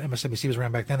remember if MSNBC was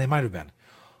around back then, they might have been.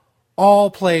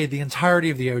 All played the entirety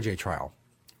of the O.J. trial.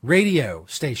 Radio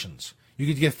stations. You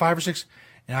could get 5 or 6,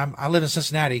 and I live in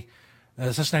Cincinnati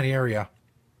area.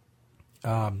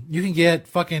 You can get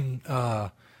fucking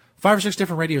 5 or 6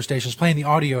 different radio stations playing the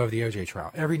audio of the O.J.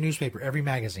 trial. Every newspaper, every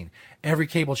magazine, every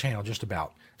cable channel just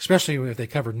about, especially if they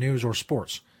covered news or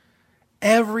sports.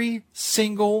 Every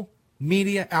single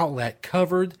media outlet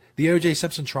covered the O.J.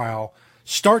 Simpson trial,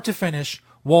 start to finish,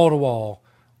 wall to wall,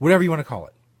 whatever you want to call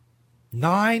it.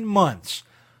 9 months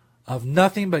of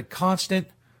nothing but constant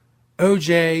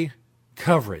O.J.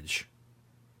 coverage.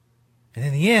 And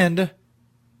in the end, of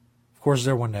course, as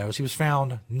everyone knows, he was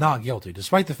found not guilty,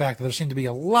 despite the fact that there seemed to be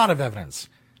a lot of evidence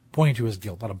pointing to his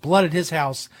guilt. A lot of blood at his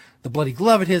house, the bloody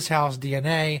glove at his house,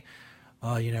 DNA,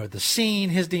 at the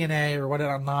scene, his DNA or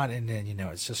whatever, not. And then,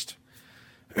 it's just,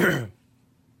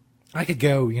 I could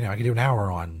do an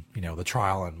hour on, the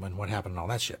trial and what happened and all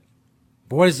that shit.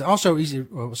 But what is also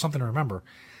something to remember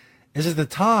is at the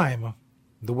time,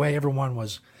 the way everyone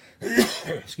was,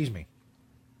 excuse me,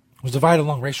 was divided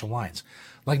along racial lines.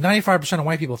 Like 95% of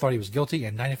white people thought he was guilty,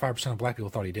 and 95% of black people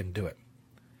thought he didn't do it.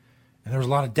 And there was a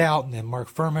lot of doubt, and then Mark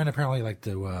Furman apparently liked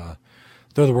to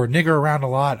throw the word nigger around a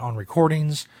lot on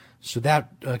recordings, so that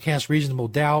cast reasonable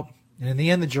doubt. And in the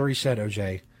end, the jury said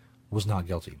O.J. was not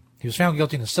guilty. He was found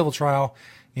guilty in a civil trial,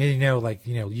 and as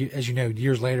you know,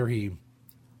 years later, he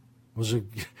was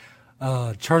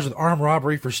charged with armed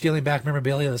robbery for stealing back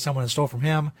memorabilia that someone had stole from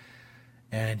him,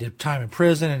 and did time in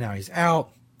prison, and now he's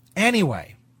out.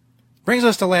 Anyway, brings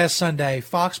us to last Sunday.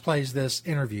 Fox plays this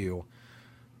interview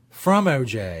from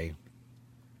OJ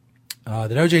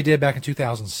that OJ did back in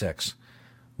 2006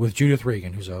 with Judith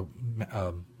Regan, who's a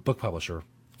book publisher,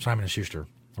 Simon & Schuster,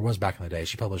 or was back in the day.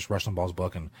 She published Rush Limbaugh's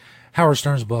book and Howard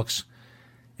Stern's books.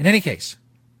 In any case,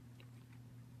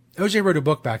 OJ wrote a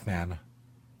book back then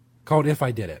called If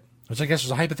I Did It, which I guess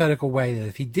was a hypothetical way that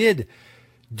if he did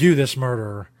do this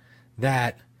murder,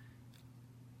 that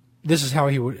this is how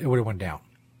it would have went down,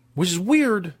 which is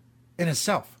weird in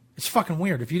itself. It's fucking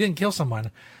weird. If you didn't kill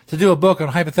someone, to do a book on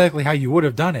hypothetically how you would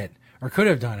have done it or could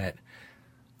have done it,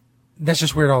 that's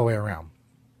just weird all the way around.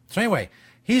 So anyway,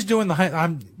 he's doing the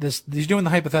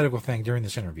hypothetical thing during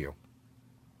this interview,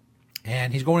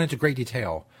 and he's going into great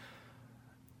detail.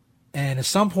 And at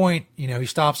some point, he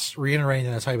stops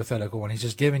reiterating that it's hypothetical, and he's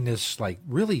just giving this like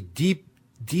really deep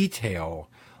detail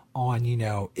on,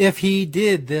 if he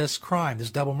did this crime, this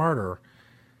double murder,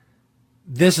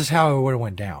 this is how it would have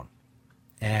went down.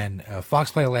 And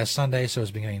Fox played it last Sunday, so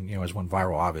it's beginning, it went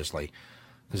viral, obviously,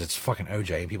 because it's fucking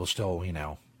OJ, and people still,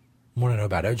 want to know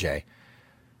about OJ.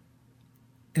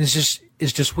 And it's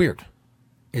just weird.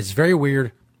 It's very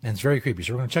weird, and it's very creepy.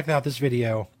 So we're going to check out this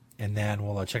video, and then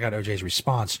we'll check out OJ's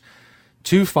response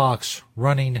to Fox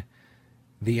running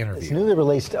the interview. This newly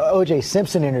released O.J.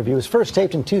 Simpson interview was first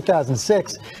taped in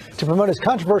 2006 to promote his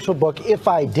controversial book, If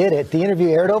I Did It. The interview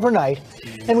aired overnight,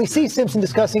 and we see Simpson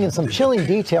discussing in some chilling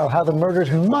detail how the murders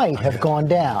might have gone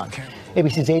down.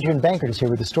 ABC's Adrian Bankert is here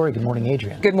with the story. Good morning,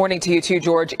 Adrian. Good morning to you too,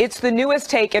 George. It's the newest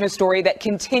take in a story that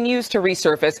continues to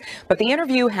resurface, but the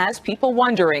interview has people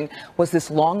wondering, was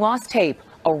this long-lost tape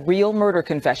a real murder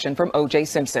confession from O.J.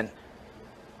 Simpson?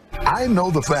 I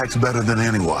know the facts better than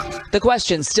anyone. The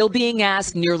question still being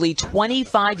asked nearly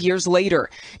 25 years later.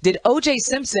 Did O.J.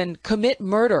 Simpson commit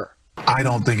murder? I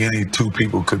don't think any two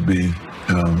people could be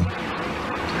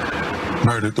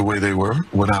murdered the way they were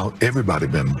without everybody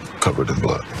being covered in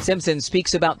blood. Simpson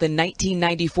speaks about the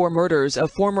 1994 murders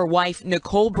of former wife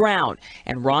Nicole Brown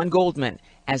and Ron Goldman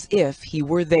as if he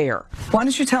were there. Why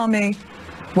don't you tell me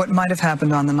what might have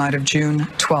happened on the night of June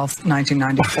 12th,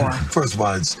 1994? First of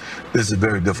all, this is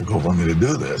very difficult for me to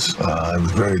do this. It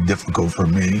was very difficult for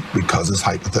me because it's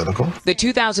hypothetical. The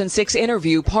 2006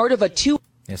 interview, part of a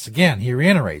Yes, again, he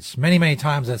reiterates many, many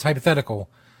times that it's hypothetical.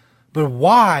 But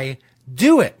why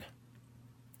do it?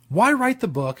 Why write the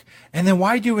book, and then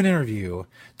why do an interview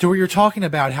to where you're talking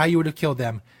about how you would have killed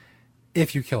them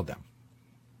if you killed them?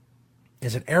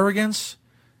 Is it arrogance?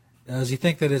 Does he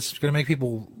think that it's going to make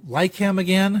people like him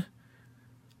again?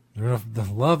 They're going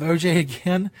to love OJ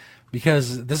again?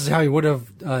 Because this is how he would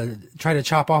have tried to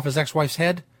chop off his ex-wife's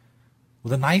head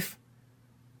with a knife?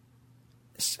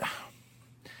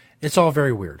 It's all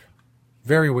very weird.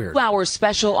 Very weird. 2-hour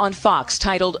special on Fox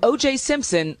titled O.J.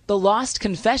 Simpson, The Lost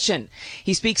Confession.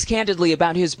 He speaks candidly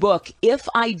about his book, If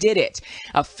I Did It,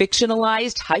 a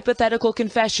fictionalized hypothetical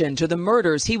confession to the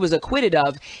murders he was acquitted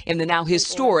of in the now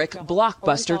historic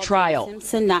blockbuster trial.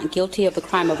 Simpson not guilty of the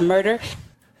crime of murder.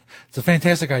 It's a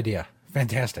fantastic idea.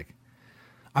 Fantastic.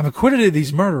 I'm acquitted of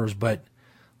these murders, but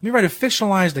let me write a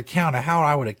fictionalized account of how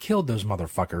I would have killed those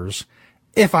motherfuckers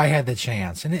if I had the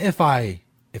chance and if I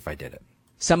did it.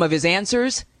 Some of his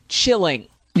answers, chilling.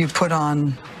 You put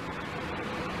on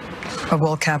a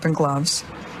wool cap and gloves.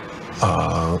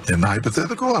 In the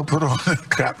hypothetical, I put on a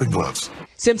cap and gloves.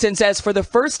 Simpson says for the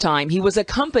first time he was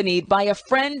accompanied by a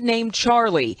friend named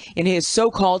Charlie in his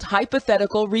so-called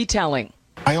hypothetical retelling.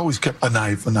 I always kept a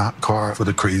knife in the car for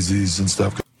the crazies and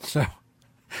stuff. So,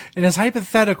 in his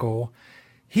hypothetical,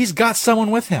 he's got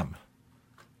someone with him.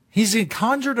 He's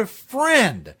conjured a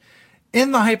friend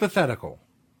in the hypothetical.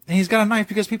 And he's got a knife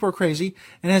because people are crazy.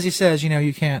 And as he says,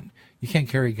 you can't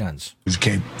carry guns. You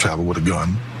can't travel with a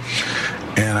gun.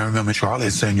 And I remember Charlie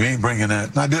saying, you ain't bringing that.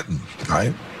 And I didn't,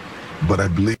 right? But I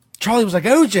believe. Charlie was like,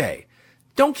 OJ,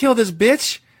 don't kill this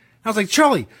bitch. I was like,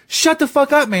 Charlie, shut the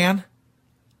fuck up, man.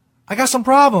 I got some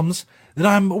problems that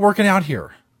I'm working out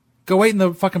here. Go wait in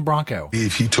the fucking Bronco.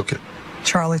 If he took it.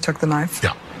 Charlie took the knife?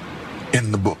 Yeah.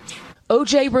 In the book.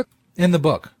 OJ. In the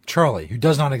book, Charlie, who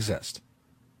does not exist.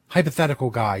 Hypothetical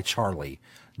guy, Charlie,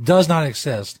 does not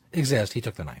exist. He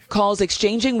took the knife. Calls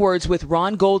exchanging words with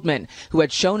Ron Goldman, who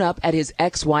had shown up at his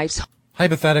ex-wife's.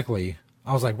 Hypothetically,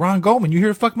 I was like, Ron Goldman, you here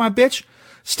to fuck my bitch?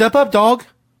 Step up, dog.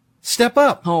 Step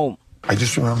up. Home. I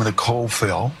just remember Nicole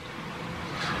fell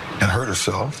and hurt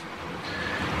herself.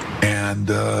 And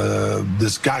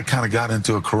this guy kind of got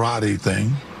into a karate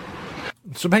thing.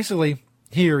 So basically,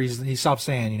 here he stops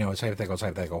saying, it's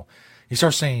hypothetical, He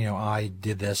starts saying, I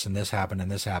did this and this happened and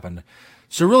this happened.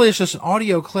 So really it's just an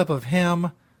audio clip of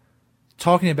him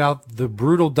talking about the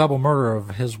brutal double murder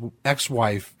of his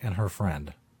ex-wife and her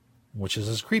friend, which is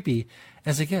as creepy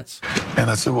as it gets. And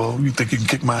I said, well, you think you can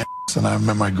kick my ass? And I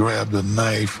remember I grabbed a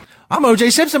knife. I'm O.J.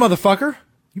 Simpson, motherfucker.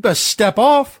 You better step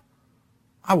off.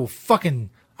 I will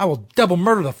double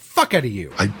murder the fuck out of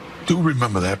you. I do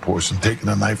remember that portion, taking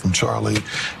a knife from Charlie.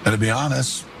 And to be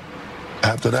honest,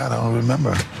 after that, I don't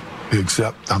remember.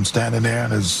 Except I'm standing there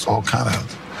and there's all kind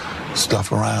of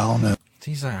stuff around. And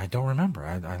he's like, I don't remember.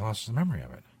 I lost the memory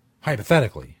of it.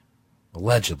 Hypothetically.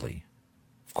 Allegedly.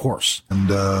 Of course. And,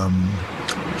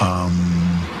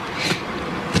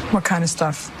 what kind of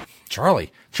stuff? Charlie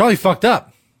fucked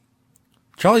up.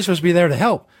 Charlie's supposed to be there to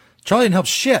help. Charlie didn't help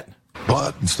shit.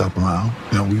 Blood and stuff around.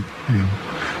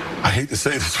 I hate to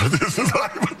say this, but this is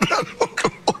hypothetical.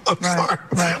 I'm sorry.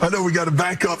 Right. I know we got to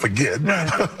back up again.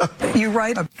 Right. You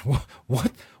right.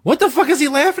 What the fuck is he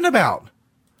laughing about?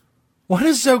 What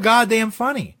is so goddamn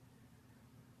funny?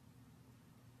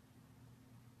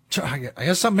 I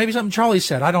guess maybe something Charlie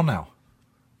said. I don't know.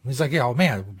 He's like, yeah, oh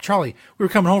man, Charlie, we were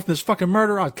coming home from this fucking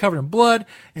murder. I was covered in blood.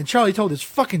 And Charlie told this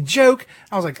fucking joke.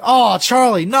 I was like, oh,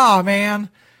 Charlie, nah, man.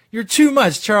 You're too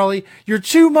much, Charlie. You're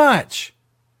too much.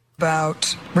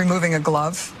 About removing a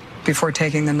glove before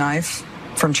taking the knife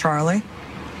from Charlie?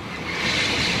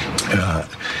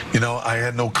 I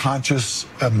had no conscious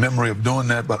memory of doing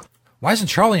that, but... Why isn't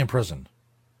Charlie in prison?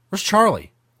 Where's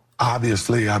Charlie?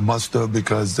 Obviously, I must have,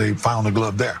 because they found a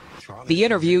glove there. The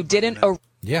interview didn't...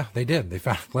 Yeah, they did. They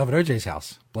found a glove at O.J.'s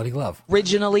house. Bloody glove.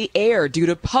 Originally air due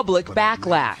to public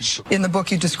backlash. In the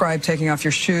book, you described taking off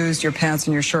your shoes, your pants,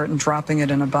 and your shirt and dropping it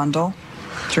in a bundle.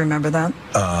 Do you remember that?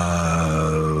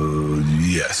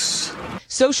 Yes.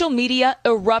 Social media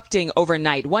erupting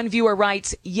overnight. One viewer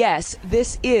writes, yes,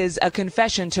 this is a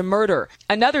confession to murder.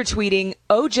 Another tweeting,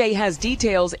 OJ has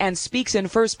details and speaks in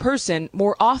first person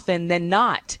more often than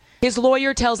not. His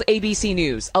lawyer tells ABC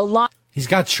News He's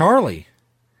got Charlie.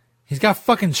 He's got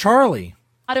fucking Charlie.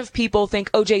 A lot of people think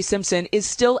O.J. Simpson is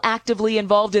still actively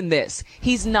involved in this.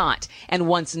 He's not, and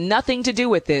wants nothing to do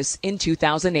with this in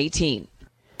 2018.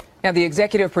 Now, the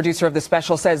executive producer of the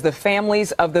special says the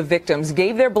families of the victims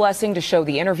gave their blessing to show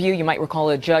the interview. You might recall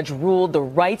a judge ruled the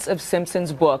rights of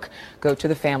Simpson's book go to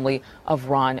the family of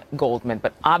Ron Goldman.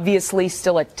 But obviously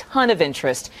still a ton of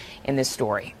interest in this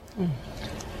story.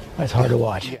 That's hard to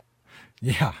watch.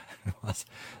 Yeah, it's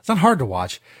not hard to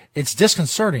watch. It's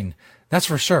disconcerting, that's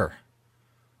for sure.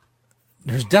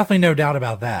 There's definitely no doubt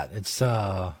about that. It's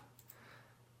some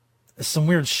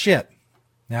weird shit.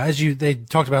 Now, they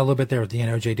talked about a little bit there at the end,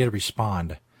 OJ did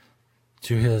respond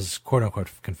to his quote-unquote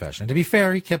confession. And to be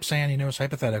fair, he kept saying, it's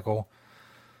hypothetical.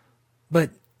 But,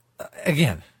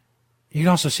 again, you can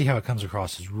also see how it comes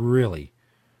across as really,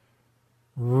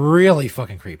 really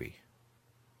fucking creepy.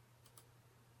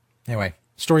 Anyway,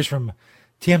 stories from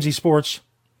TMZ Sports.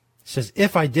 It says,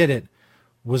 If I Did It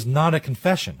was not a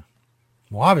confession.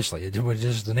 Well, obviously, it would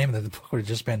just, the name of the book would have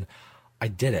just been, I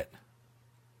Did It.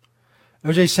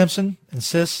 O.J. Simpson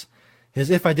insists his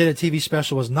If I Did It TV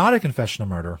special was not a confession of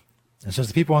murder, and says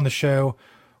the people on the show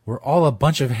were all a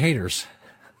bunch of haters.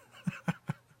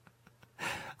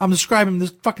 I'm describing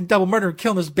this fucking double murder and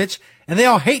killing this bitch, and they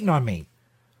all hating on me.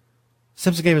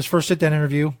 Simpson gave his first sit-down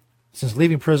interview since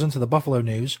leaving prison to the Buffalo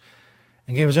News,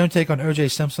 and gave his own take on O.J.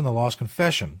 Simpson, the lost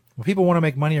confession. When people want to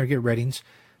make money or get ratings,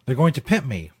 they're going to pimp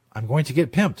me. I'm going to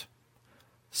get pimped.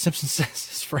 Simpson says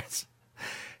his friends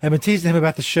have been teasing him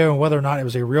about the show and whether or not it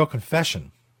was a real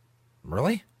confession.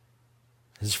 Really?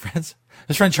 His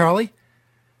friend Charlie?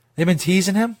 They've been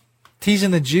teasing him?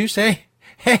 Teasing the juice? Hey,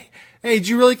 did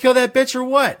you really kill that bitch or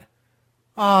what?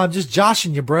 Oh, I'm just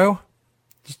joshing you, bro.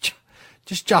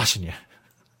 Just joshing you.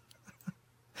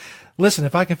 Listen,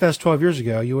 if I confessed 12 years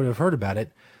ago, you would have heard about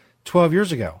it 12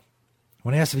 years ago.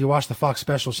 When asked if he watched the Fox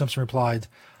special, Simpson replied,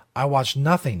 I watched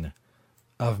nothing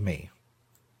of me.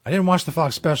 I didn't watch the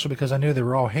Fox special because I knew they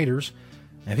were all haters,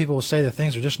 and people will say that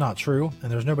things are just not true,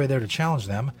 and there's nobody there to challenge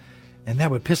them, and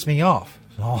that would piss me off.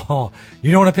 Oh,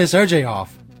 you don't want to piss OJ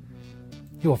off.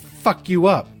 He will fuck you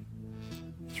up.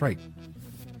 That's right.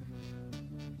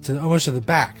 Almost to the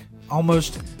back.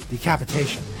 Almost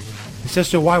decapitation. He says,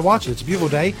 so why watch it? It's a beautiful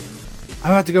day.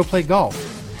 I'm about to go play golf.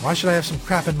 Why should I have some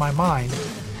crap in my mind?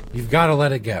 You've got to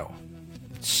let it go.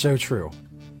 It's so true.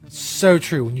 It's so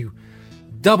true. When you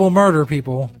double murder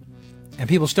people and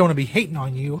people still want to be hating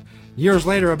on you years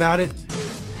later about it,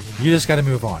 you just got to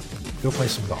move on. Go play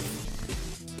some golf.